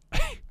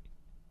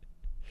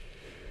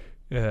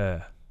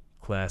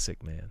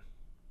 Classic, man.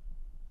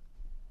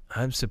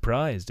 I'm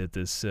surprised at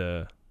this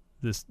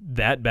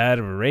that bad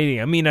of a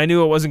rating. I mean, I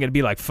knew it wasn't going to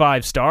be like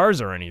 5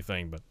 stars or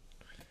anything, but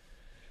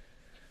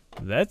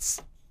it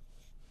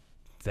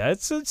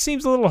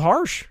seems a little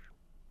harsh.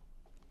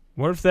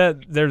 What if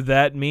they're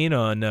that mean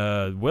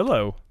on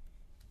Willow?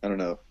 I don't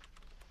know.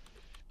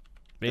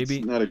 Maybe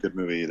it's not a good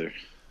movie either.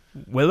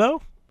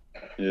 Willow?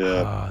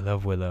 Yeah. Oh, I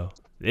love Willow.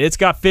 It's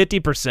got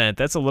 50%.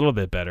 That's a little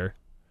bit better.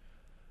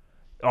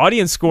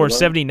 Audience score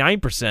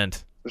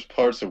 79%. There's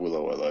parts of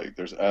Willow I like.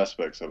 There's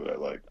aspects of it I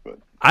like, but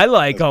I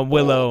like on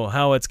Willow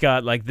how it's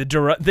got like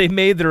they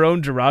made their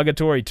own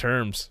derogatory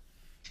terms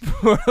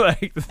for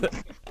like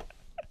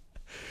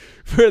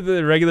for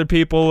the regular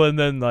people, and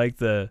then like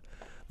the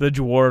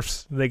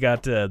dwarfs. They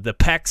got the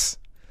Pecks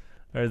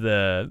are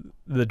the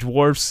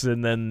dwarfs,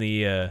 and then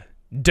the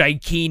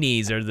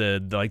Daikinis are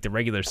the like the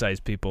regular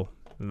sized people.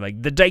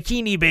 Like the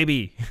Daikini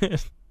baby.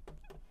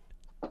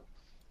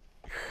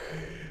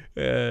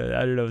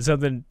 I don't know.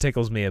 Something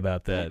tickles me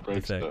about that.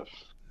 Great stuff.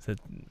 That,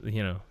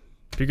 you know,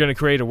 if you're going to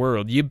create a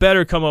world, you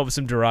better come up with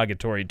some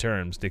derogatory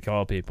terms to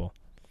call people.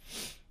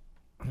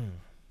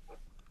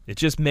 It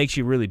just makes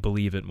you really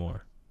believe it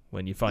more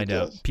when you find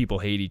out people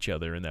hate each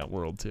other in that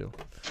world too.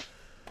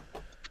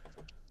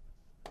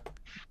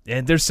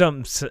 And there's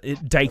some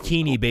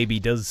Daikini baby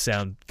does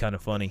sound kind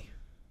of funny.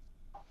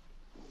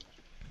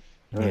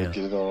 Yeah.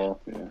 Get it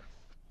all. Yeah.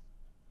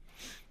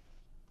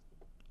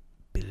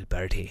 Bill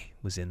Barty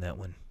was in that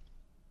one.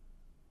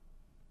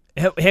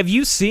 Have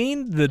you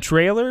seen the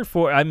trailer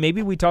for?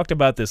 Maybe we talked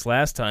about this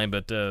last time,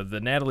 but the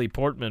Natalie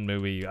Portman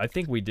movie. I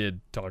think we did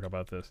talk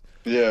about this.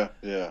 Yeah.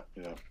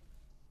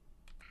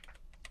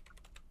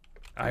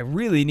 I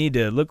really need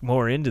to look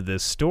more into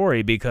this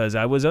story because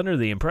I was under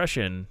the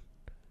impression.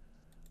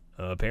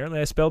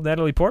 Apparently, I spelled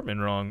Natalie Portman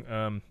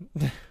wrong.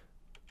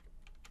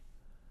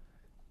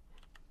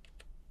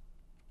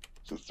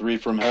 So 3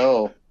 from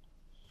Hell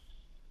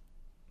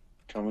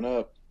coming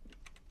up.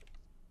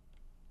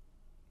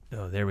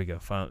 Oh, there we go.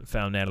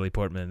 Found Natalie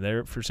Portman.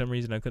 There, for some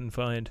reason, I couldn't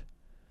find.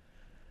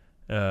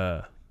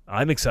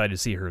 I'm excited to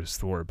see her as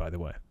Thor, by the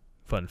way.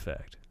 Fun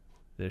fact.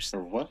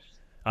 Or what?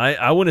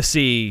 I want to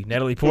see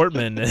Natalie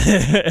Portman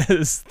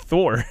as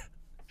Thor.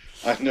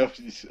 I know.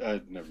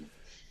 Never.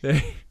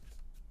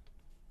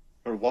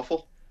 Her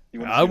waffle?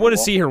 I want to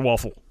see her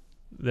waffle.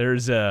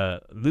 There's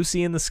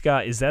Lucy in the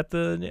Sky. Is that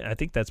I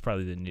think that's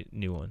probably the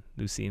new one.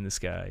 Lucy in the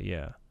Sky,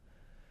 yeah.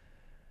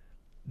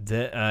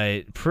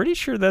 I pretty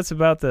sure that's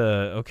about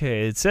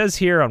okay, it says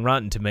here on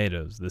Rotten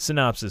Tomatoes, the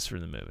synopsis for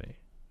the movie.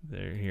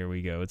 Here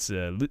we go. It's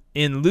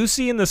in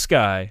Lucy in the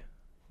Sky,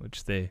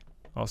 which they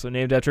also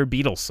named after a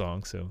Beatles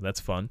song, so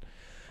that's fun.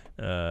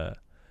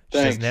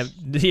 Thanks.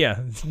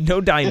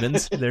 No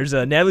diamonds. There's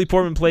Natalie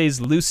Portman plays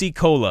Lucy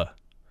Cola.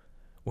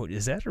 What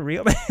is that a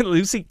real name?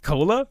 Lucy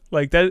Cola?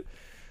 Like that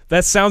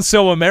sounds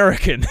so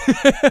American.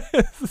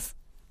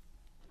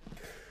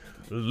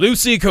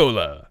 Lucy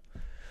Cola.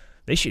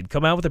 They should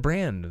come out with a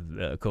brand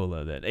of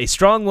cola. That a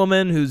strong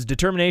woman whose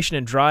determination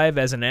and drive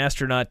as an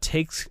astronaut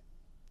take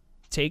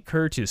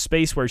her to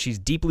space where she's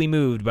deeply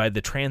moved by the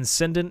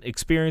transcendent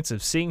experience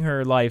of seeing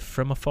her life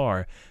from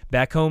afar.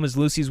 Back home as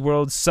Lucy's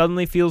world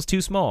suddenly feels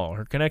too small.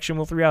 Her connection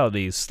with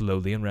reality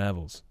slowly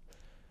unravels.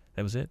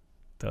 That was it.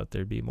 Thought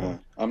there'd be more.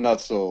 I'm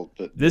not sold.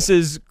 But this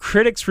is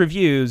Critics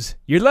Reviews.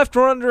 You're left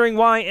wondering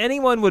why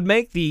anyone would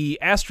make the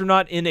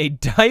astronaut in a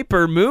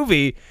diaper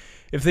movie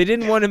if they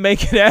didn't want to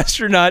make an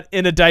astronaut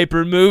in a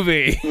diaper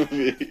movie.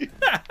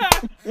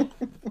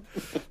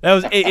 That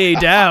was AA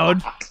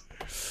Dowd.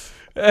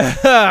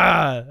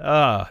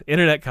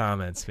 Internet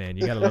comments, man.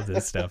 You gotta love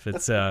this stuff.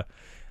 It's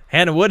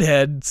Hannah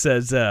Woodhead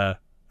says,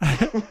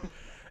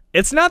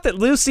 it's not that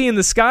Lucy in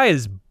the Sky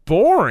is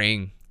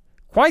boring.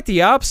 Quite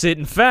the opposite.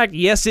 In fact,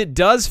 yes, it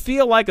does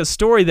feel like a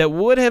story that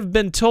would have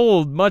been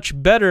told much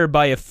better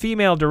by a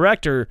female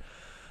director,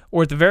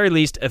 or at the very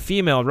least, a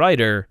female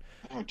writer.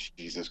 Oh,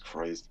 Jesus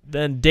Christ.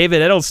 Then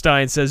David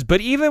Edelstein says,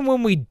 but even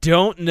when we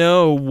don't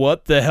know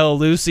what the hell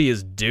Lucy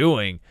is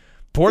doing,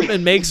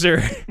 Portman makes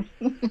her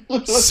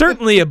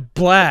certainly a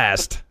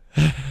blast.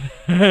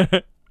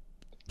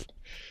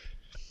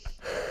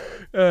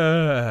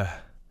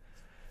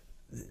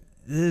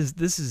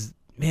 This is,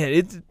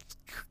 man,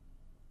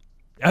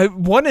 I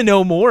want to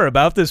know more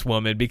about this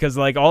woman because,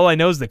 like, all I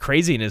know is the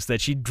craziness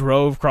that she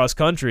drove cross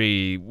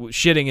country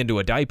shitting into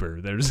a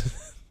diaper. There's,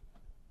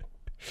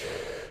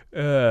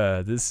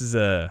 this is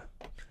a.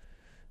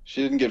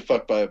 She didn't get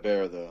fucked by a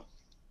bear, though.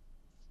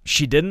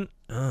 She didn't?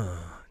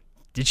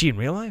 Did she in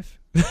real life?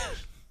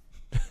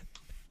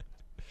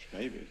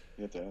 Maybe.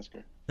 You have to ask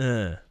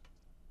her.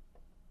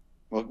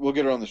 We'll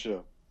get her on the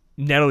show.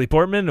 Natalie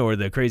Portman or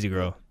the crazy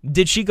girl?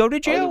 Did she go to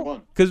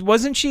jail? Because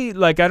wasn't she,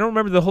 like, I don't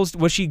remember the whole,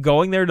 was she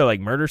going there to, like,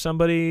 murder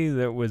somebody?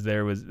 There was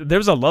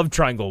a love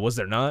triangle, was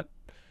there not?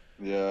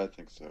 Yeah, I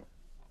think so.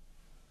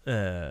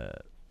 I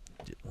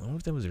wonder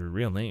if that was her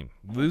real name.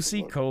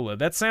 Lucy Cola.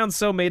 That sounds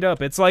so made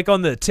up. It's like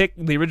on the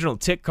original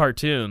Tick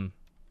cartoon.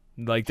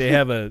 Like, they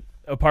have a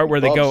part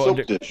where they go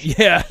under.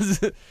 Yeah.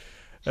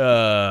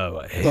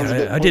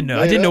 I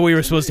didn't know we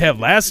were supposed to have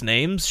last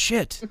names.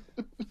 Shit.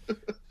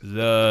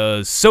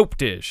 The soap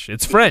dish.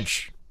 It's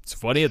French. It's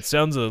funny. It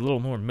sounds a little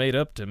more made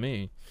up to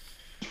me.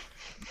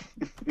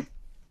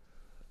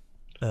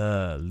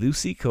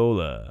 Lucy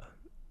Cola.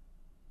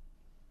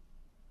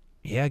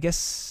 yeah, I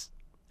guess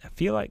I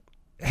feel like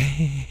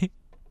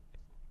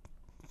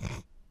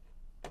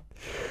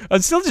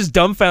I'm still just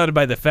dumbfounded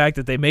by the fact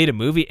that they made a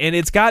movie and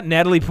it's got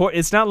Natalie Portman.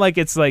 It's not like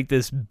it's like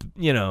this,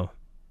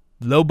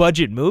 low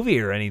budget movie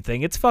or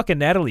anything. It's fucking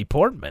Natalie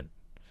Portman.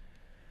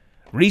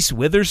 Reese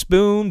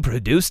Witherspoon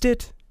produced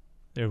it.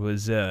 There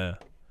was I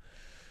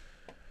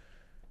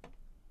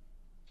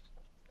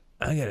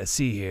gotta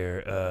see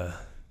here.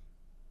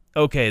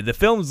 Okay, the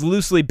film's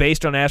loosely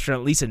based on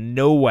astronaut Lisa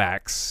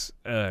Novak's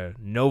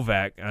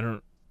Novak.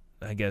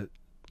 I guess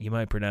you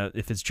might pronounce,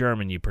 if it's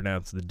German, you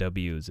pronounce the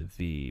W as a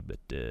V, but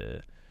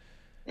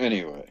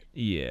anyway.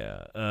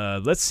 Yeah.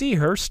 Let's see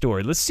her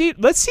story. Let's see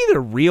the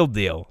real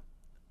deal.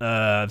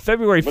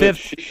 February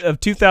 5th of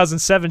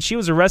 2007, she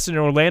was arrested in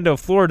Orlando,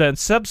 Florida, and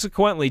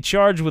subsequently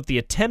charged with the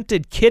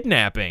attempted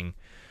kidnapping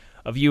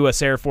of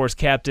U.S. Air Force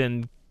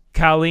Captain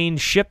Colleen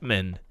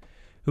Shipman,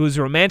 who was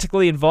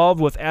romantically involved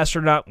with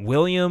astronaut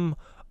William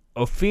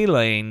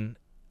O'Feelane.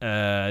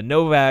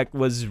 Novak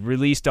was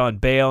released on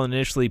bail and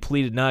initially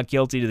pleaded not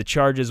guilty to the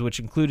charges, which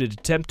included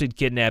attempted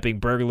kidnapping,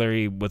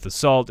 burglary with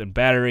assault, and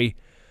battery.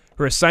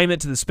 Her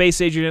assignment to the space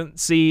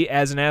agency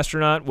as an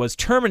astronaut was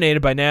terminated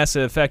by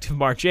NASA effective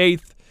March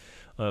 8th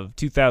of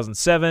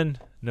 2007.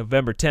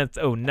 November 10th,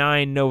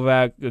 2009,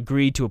 Novak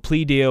agreed to a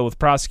plea deal with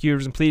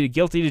prosecutors and pleaded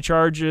guilty to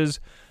charges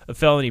of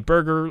felony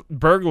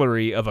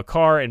burglary of a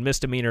car and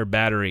misdemeanor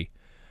battery.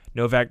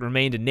 Novak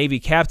remained a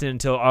Navy captain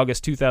until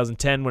August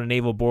 2010 when a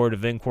Naval Board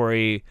of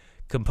Inquiry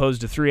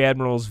composed of 3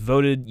 admirals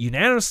voted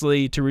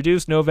unanimously to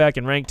reduce Novak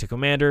in rank to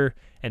commander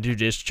and to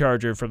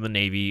discharge her from the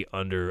Navy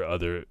under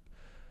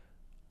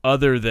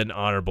other than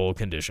honorable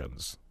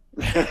conditions.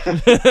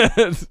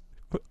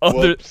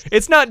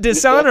 It's not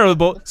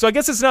dishonorable, so I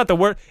guess it's not the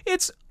word.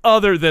 It's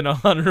other than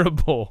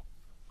honorable.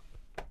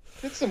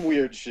 It's some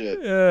weird shit.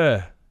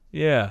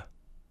 Yeah.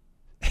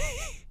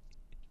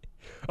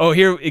 Oh,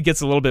 here it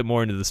gets a little bit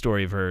more into the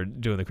story of her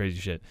doing the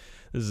crazy shit.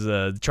 This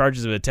is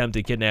charges of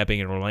attempted kidnapping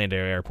in Orlando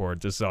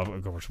Airport. This is off,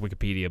 of course,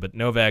 Wikipedia. But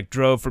Novak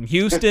drove from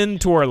Houston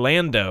to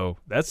Orlando.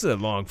 That's a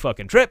long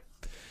fucking trip.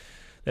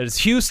 That is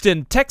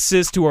Houston,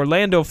 Texas to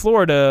Orlando,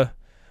 Florida.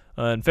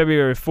 On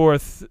February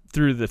 4th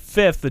through the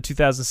 5th of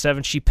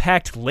 2007, she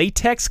packed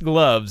latex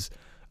gloves,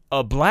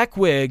 a black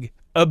wig,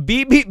 a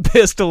BB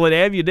pistol and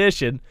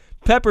ammunition,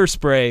 pepper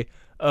spray,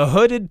 a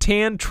hooded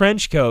tan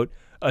trench coat,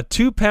 a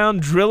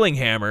 2-pound drilling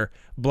hammer,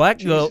 black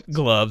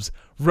gloves,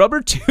 rubber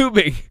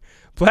tubing,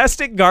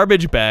 plastic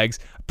garbage bags,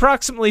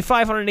 approximately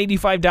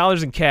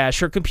 $585 in cash,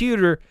 her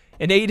computer,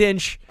 an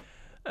 8-inch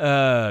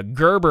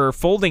Gerber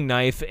folding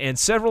knife, and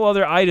several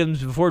other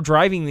items before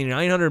driving the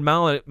 900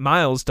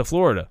 miles to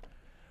Florida.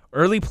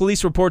 Early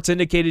police reports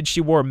indicated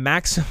she wore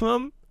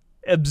maximum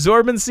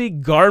absorbency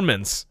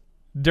garments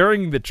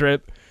during the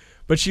trip,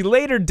 but she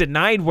later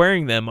denied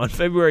wearing them. On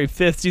February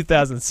 5th,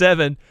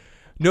 2007,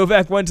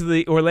 Novak went to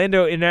the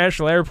Orlando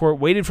International Airport,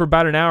 waited for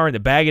about an hour in the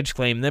baggage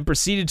claim, then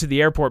proceeded to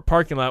the airport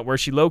parking lot where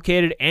she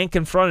located and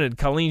confronted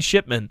Colleen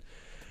Shipman,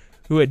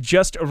 who had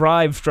just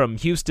arrived from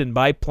Houston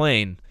by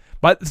plane.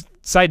 But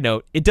side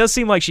note, it does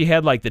seem like she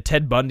had like the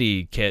Ted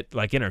Bundy kit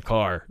like in her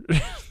car.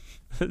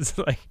 It's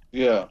like,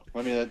 yeah,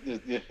 I mean, it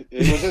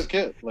was his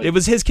kit. It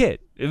was his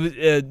kit. It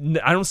was,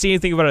 I don't see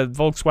anything about a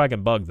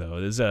Volkswagen Bug,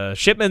 though.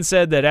 Shipman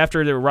said that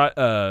after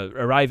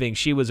arriving,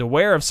 she was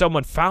aware of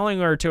someone following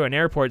her to an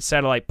airport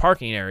satellite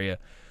parking area.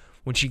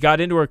 When she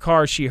got into her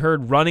car, she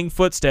heard running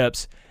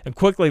footsteps and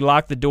quickly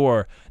locked the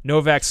door.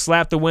 Novak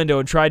slapped the window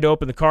and tried to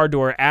open the car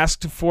door,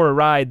 asked for a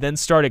ride, then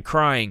started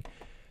crying.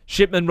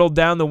 Shipman rolled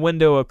down the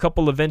window a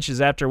couple of inches,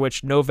 after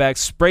which Novak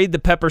sprayed the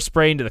pepper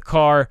spray into the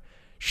car.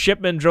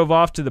 Shipman drove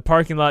off to the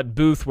parking lot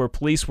booth where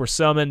police were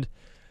summoned.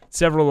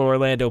 Several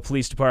Orlando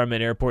Police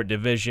Department Airport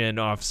Division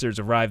officers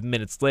arrived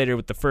minutes later,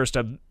 with the first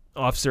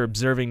officer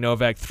observing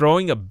Novak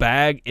throwing a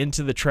bag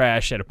into the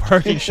trash at a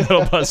parking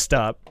shuttle bus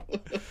stop.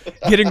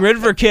 Getting rid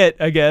of her kit,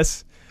 I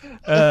guess.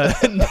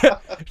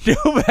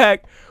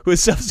 Novak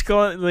was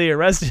subsequently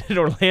arrested at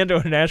Orlando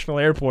International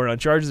Airport on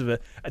charges of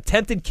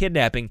attempted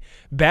kidnapping,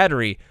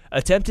 battery,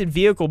 attempted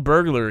vehicle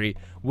burglary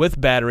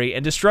with battery,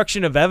 and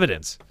destruction of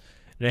evidence.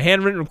 In a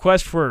handwritten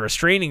request for a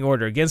restraining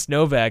order against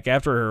Novak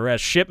after her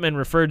arrest, Shipman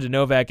referred to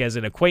Novak as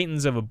an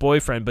acquaintance of a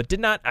boyfriend, but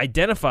did not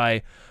identify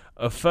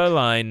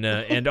O'Feelane,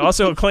 and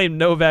also claimed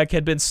Novak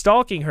had been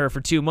stalking her for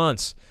 2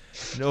 months.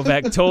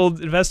 Novak told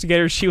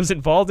investigators she was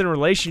involved in a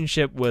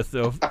relationship with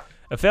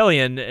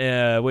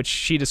O'Feelane, which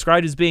she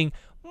described as being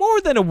more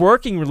than a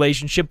working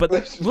relationship,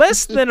 but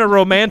less than a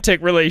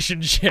romantic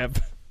relationship.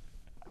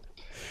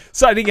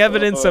 Citing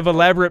evidence of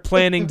elaborate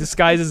planning,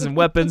 disguises, and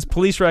weapons,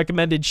 police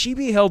recommended she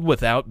be held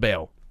without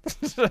bail.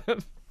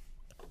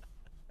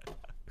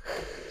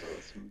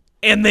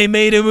 And they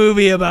made a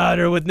movie about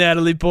her with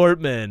Natalie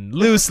Portman.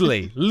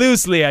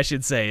 Loosely, I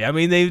should say. I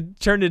mean, they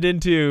turned it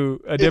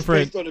into a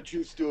different... It's based on a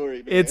true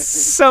story, man. It's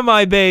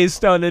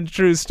semi-based on a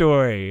true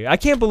story. I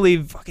can't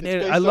believe...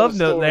 I love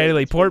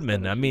Natalie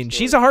Portman. I mean,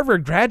 she's a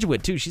Harvard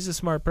graduate, too. She's a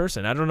smart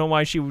person. I don't know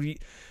why she would be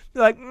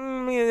like,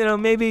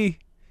 maybe...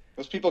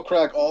 Those people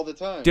crack all the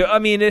time. I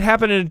mean, it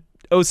happened in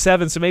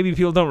 '07, so maybe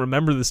people don't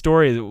remember the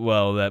story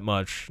well that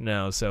much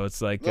now. So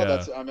it's like, No,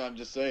 I'm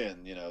just saying,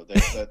 you know,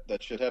 that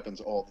shit happens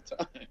all the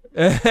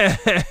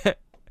time.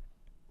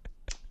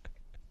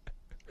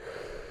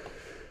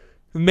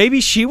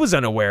 Maybe she was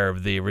unaware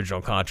of the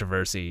original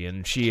controversy,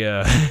 and she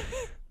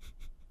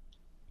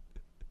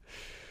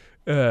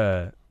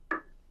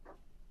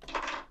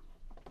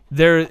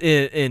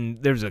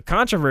there's a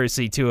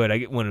controversy to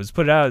it. When it was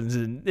put out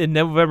in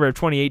November of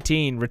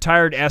 2018,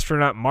 retired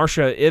astronaut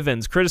Marcia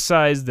Evans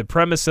criticized the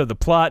premise of the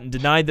plot and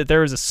denied that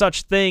there is a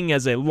such thing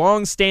as a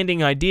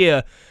long-standing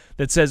idea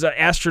that says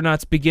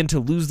astronauts begin to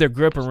lose their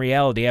grip on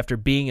reality after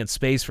being in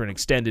space for an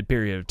extended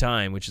period of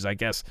time, which is, I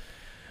guess,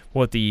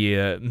 what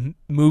the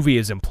movie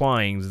is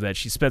implying, is that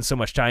she spent so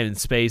much time in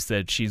space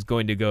that she's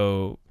going to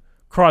go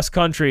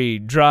cross-country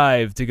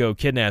drive to go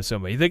kidnap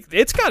somebody.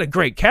 It's got a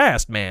great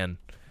cast, man.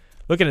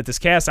 Looking at this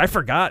cast, I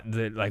forgot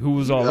that who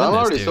was all in this. I'm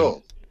already dude.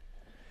 sold.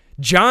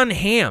 John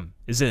Hamm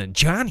is in it.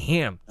 John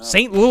Hamm,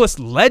 St. Louis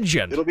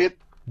legend. It'll be at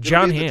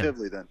John the Hamm.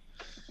 Tivoli then.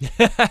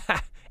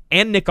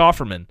 And Nick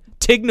Offerman.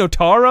 Tig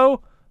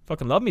Notaro.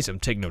 Fucking love me some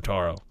Tig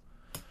Notaro.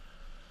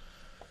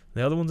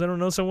 The other ones I don't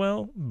know so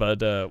well,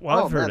 but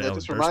I've heard that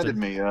just reminded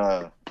me.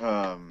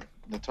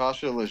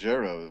 Natasha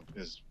Leggero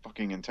is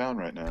fucking in town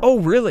right now. Oh,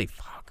 really?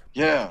 Fuck.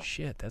 Yeah. Oh,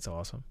 shit, that's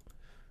awesome.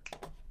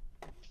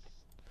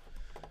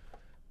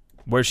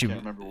 Where's she?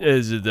 What,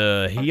 is it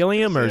the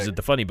Helium or is it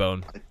the Funny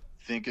Bone? I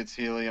think it's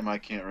Helium. I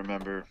can't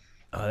remember.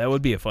 Oh, that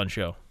would be a fun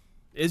show.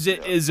 Is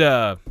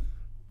her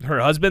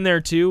husband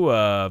there too?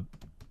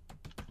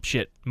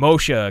 Moshe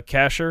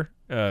Kasher.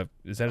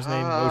 Is that his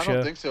name? Moshe? I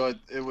don't think so.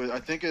 I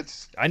think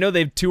it's. I know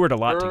they've toured a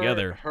lot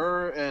together.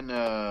 Her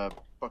and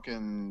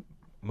fucking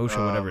Moshe,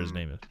 whatever his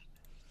name is.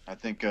 I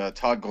think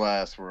Todd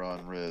Glass were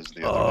on Riz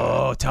the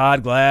other day.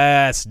 Todd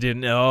Glass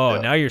didn't. Oh,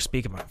 Yeah. Now you're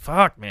speaking.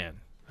 Fuck, man.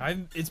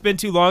 It's been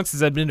too long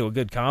since I've been to a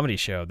good comedy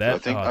show.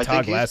 Todd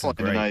Glass is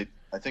great. Tonight.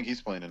 I think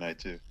he's playing tonight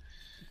too.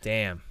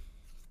 Damn,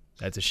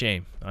 that's a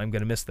shame. I'm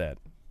gonna miss that.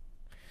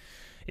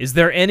 Is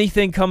there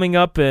anything coming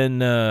up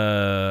in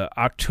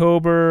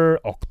October?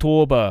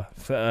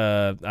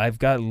 I've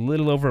got a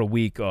little over a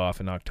week off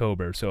in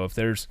October, so if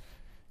there's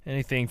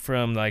anything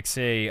from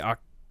say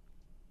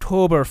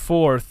October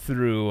 4th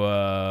through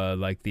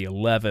the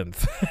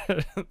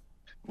 11th.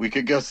 We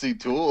could go see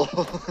Tool.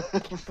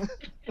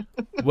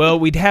 Well,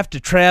 we'd have to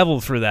travel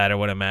for that, I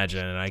would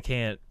imagine, and I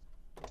can't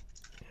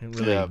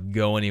really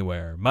go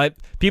anywhere.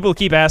 People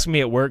keep asking me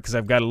at work because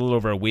I've got a little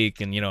over a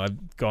week, and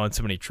I've gone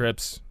so many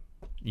trips.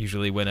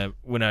 Usually,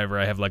 whenever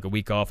I have a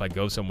week off, I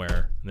go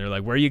somewhere, and they're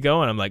like, "Where are you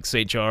going?" I'm like,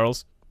 "St.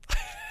 Charles."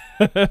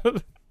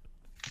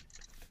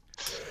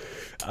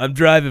 I'm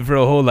driving for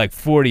a whole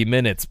 40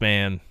 minutes,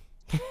 man.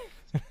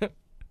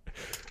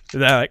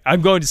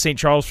 I'm going to St.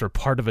 Charles for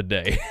part of a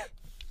day.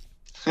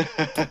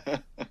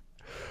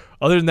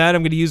 Other than that,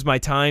 I'm going to use my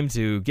time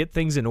to get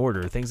things in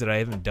order, things that I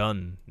haven't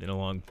done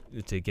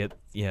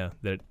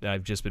that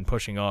I've just been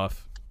pushing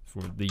off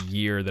for the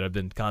year that I've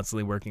been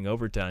constantly working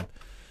overtime.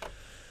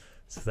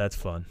 So that's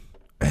fun.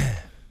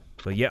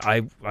 But yeah,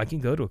 I can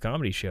go to a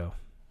comedy show.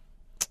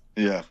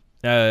 Yeah.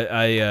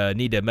 I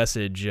need to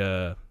message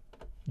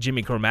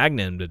Jimmy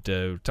Cormagnon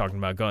that talking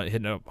about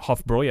hitting up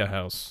Hofbräu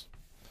House.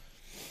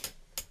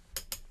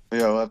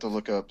 Yeah, we'll have to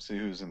look up, see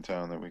who's in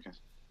town that weekend.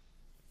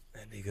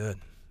 That'd be good.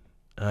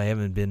 I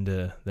haven't been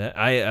to that.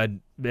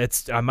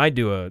 I might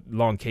do a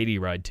long Katy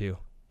ride too.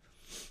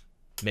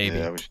 Maybe.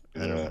 Yeah, we should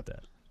do I don't know about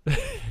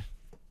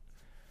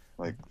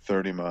that.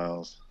 30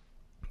 miles.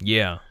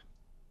 Yeah.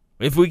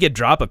 If we could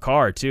drop a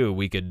car too,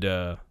 we could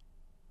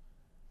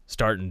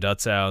start in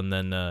Dutzow and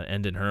then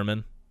end in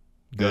Herman.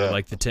 Go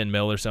to the Tin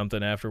Mill or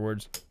something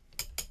afterwards.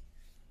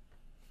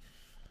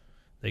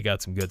 They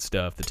got some good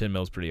stuff. The Tin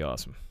Mill's pretty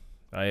awesome.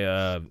 When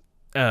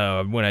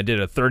I did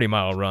a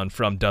 30-mile run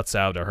from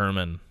Dutzow to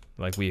Herman,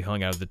 we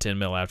hung out at the Tin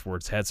Mill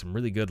afterwards, had some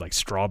really good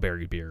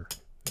strawberry beer.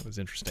 It was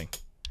interesting.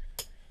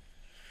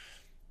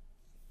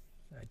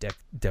 I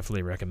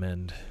definitely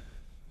recommend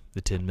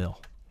the Tin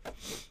Mill.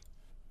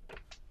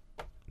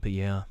 But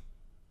yeah.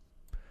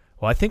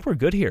 Well, I think we're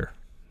good here.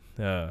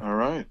 All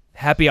right.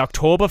 Happy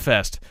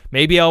Oktoberfest.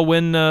 Maybe I'll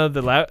win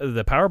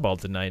the Powerball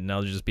tonight, and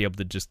I'll just be able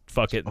to just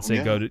fuck it and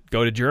say go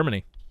to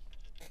Germany.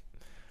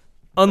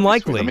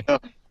 Unlikely. Let me know.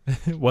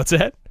 What's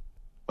that?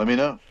 Let me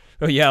know.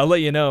 Oh yeah, I'll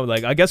let you know.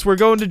 I guess we're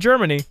going to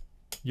Germany.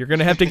 You're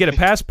gonna have to get a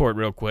passport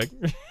real quick.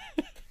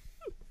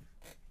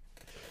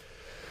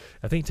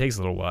 I think it takes a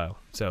little while,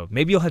 so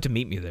maybe you'll have to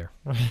meet me there.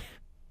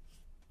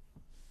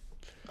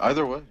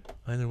 Either way,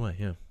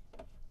 yeah.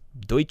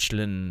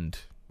 Deutschland.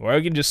 Or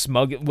I can just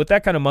smuggle. With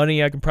that kind of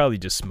money, I can probably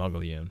just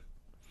smuggle you in.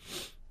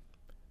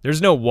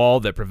 There's no wall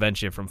that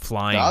prevents you from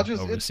flying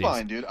overseas. It's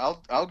fine, dude.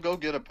 I'll go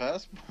get a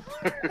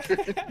passport.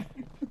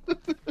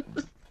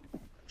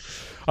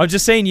 I'm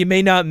just saying you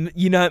may not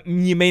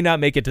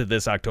make it to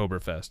this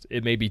Oktoberfest.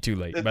 It may be too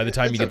late by the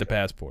time you get the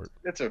passport.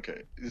 It's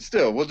okay.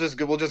 Still, we'll just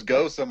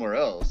go somewhere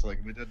else.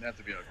 It didn't have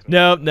to be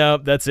October. No,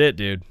 that's it,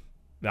 dude.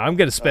 I'm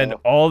gonna spend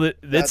all the.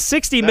 That's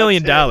 $60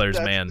 million,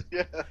 man.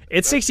 Yeah,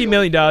 it's $60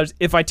 million.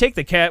 If I take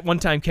the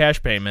one-time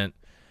cash payment,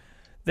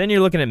 then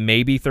you're looking at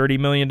maybe $30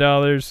 million.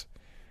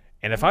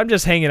 And if I'm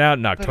just hanging out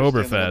in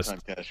Oktoberfest,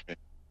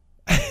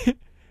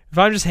 if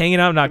I'm just hanging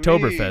out in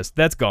Oktoberfest,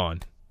 that's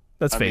gone.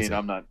 Let's face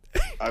it.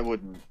 I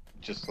wouldn't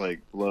just like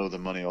blow the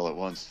money all at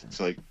once. It's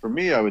like, for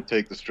me, I would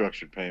take the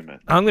structured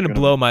payment. I'm going to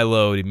blow my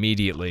load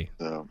immediately.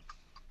 So,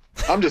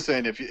 I'm just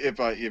saying, if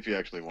you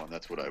actually won,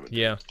 that's what I would do.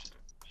 Yeah.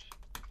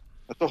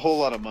 That's a whole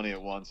lot of money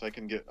at once. I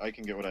can get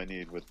what I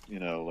need with,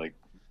 like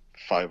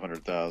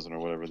 500,000 or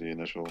whatever the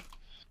initial.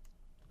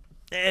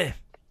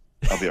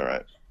 I'll be all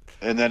right.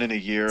 And then in a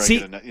year,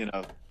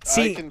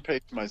 I can pay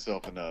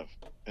myself enough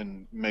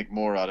and make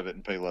more out of it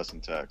and pay less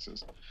in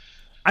taxes.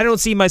 I don't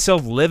see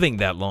myself living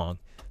that long,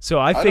 so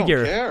I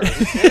figure. I don't care.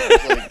 Who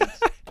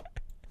cares?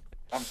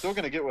 I'm still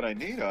gonna get what I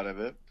need out of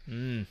it.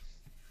 No,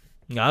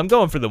 I'm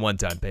going for the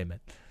one-time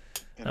payment.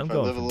 And if I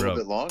live a little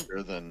bit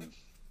longer, then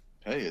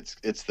hey,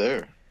 it's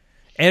there.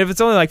 And if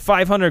it's only like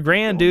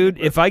 $500,000, dude,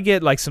 if I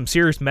get like some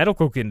serious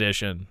medical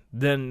condition,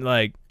 then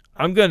like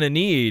I'm gonna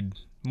need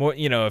more.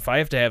 If I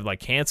have to have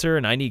like cancer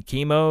and I need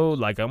chemo,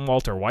 like I'm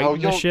Walter White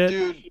and this shit.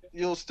 Dude,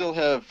 you'll still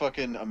have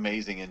fucking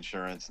amazing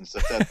insurance and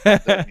stuff.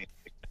 That means,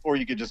 or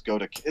you could just go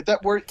to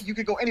where you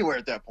could go anywhere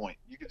at that point.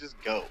 You could just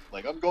go.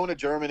 Like, I'm going to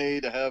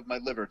Germany to have my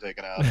liver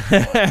taken out.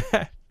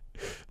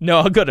 No,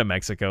 I'll go to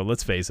Mexico.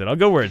 Let's face it. I'll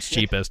go where it's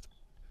cheapest.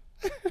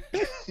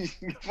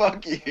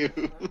 Fuck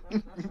you.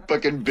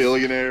 Fucking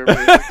billionaire.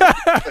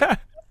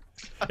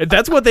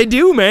 That's what they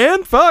do,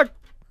 man. Fuck.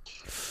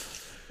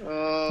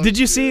 Did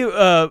you see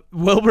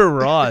Wilbur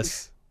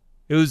Ross,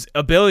 who's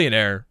a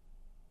billionaire,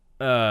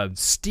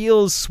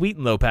 steals Sweet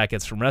and Low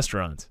packets from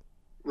restaurants?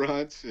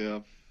 Right, yeah.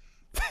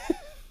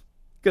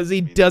 Because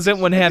he doesn't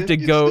want to have to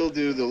go. Still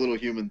do the little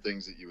human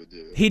things that you would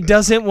do. He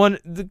doesn't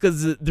want,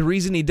 because the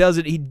reason he does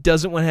it, he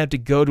doesn't want to have to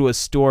go to a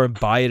store and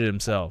buy it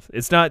himself.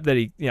 It's not that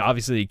he,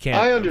 obviously he can't.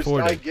 I understand.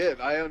 Afford it. I get.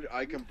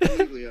 I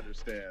completely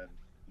understand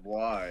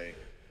why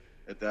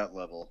at that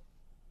level.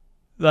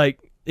 Like,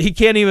 he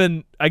can't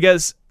even. I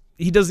guess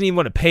he doesn't even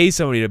want to pay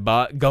somebody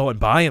to go and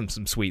buy him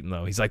some Sweet and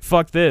Low. He's like,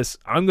 fuck this.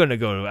 I'm gonna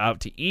go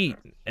out to eat,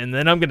 and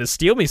then I'm gonna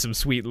steal me some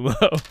Sweet and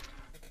Low.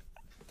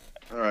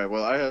 All right,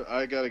 well,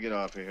 I got to get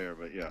off of here,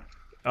 but yeah.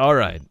 All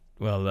right.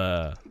 Well,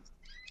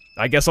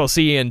 I guess I'll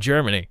see you in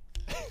Germany.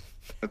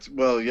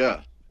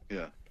 Yeah.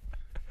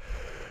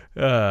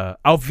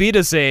 Auf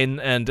Wiedersehen,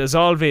 and as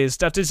always,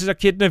 that is a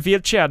kidney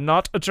wheelchair,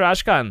 not a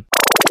trash can.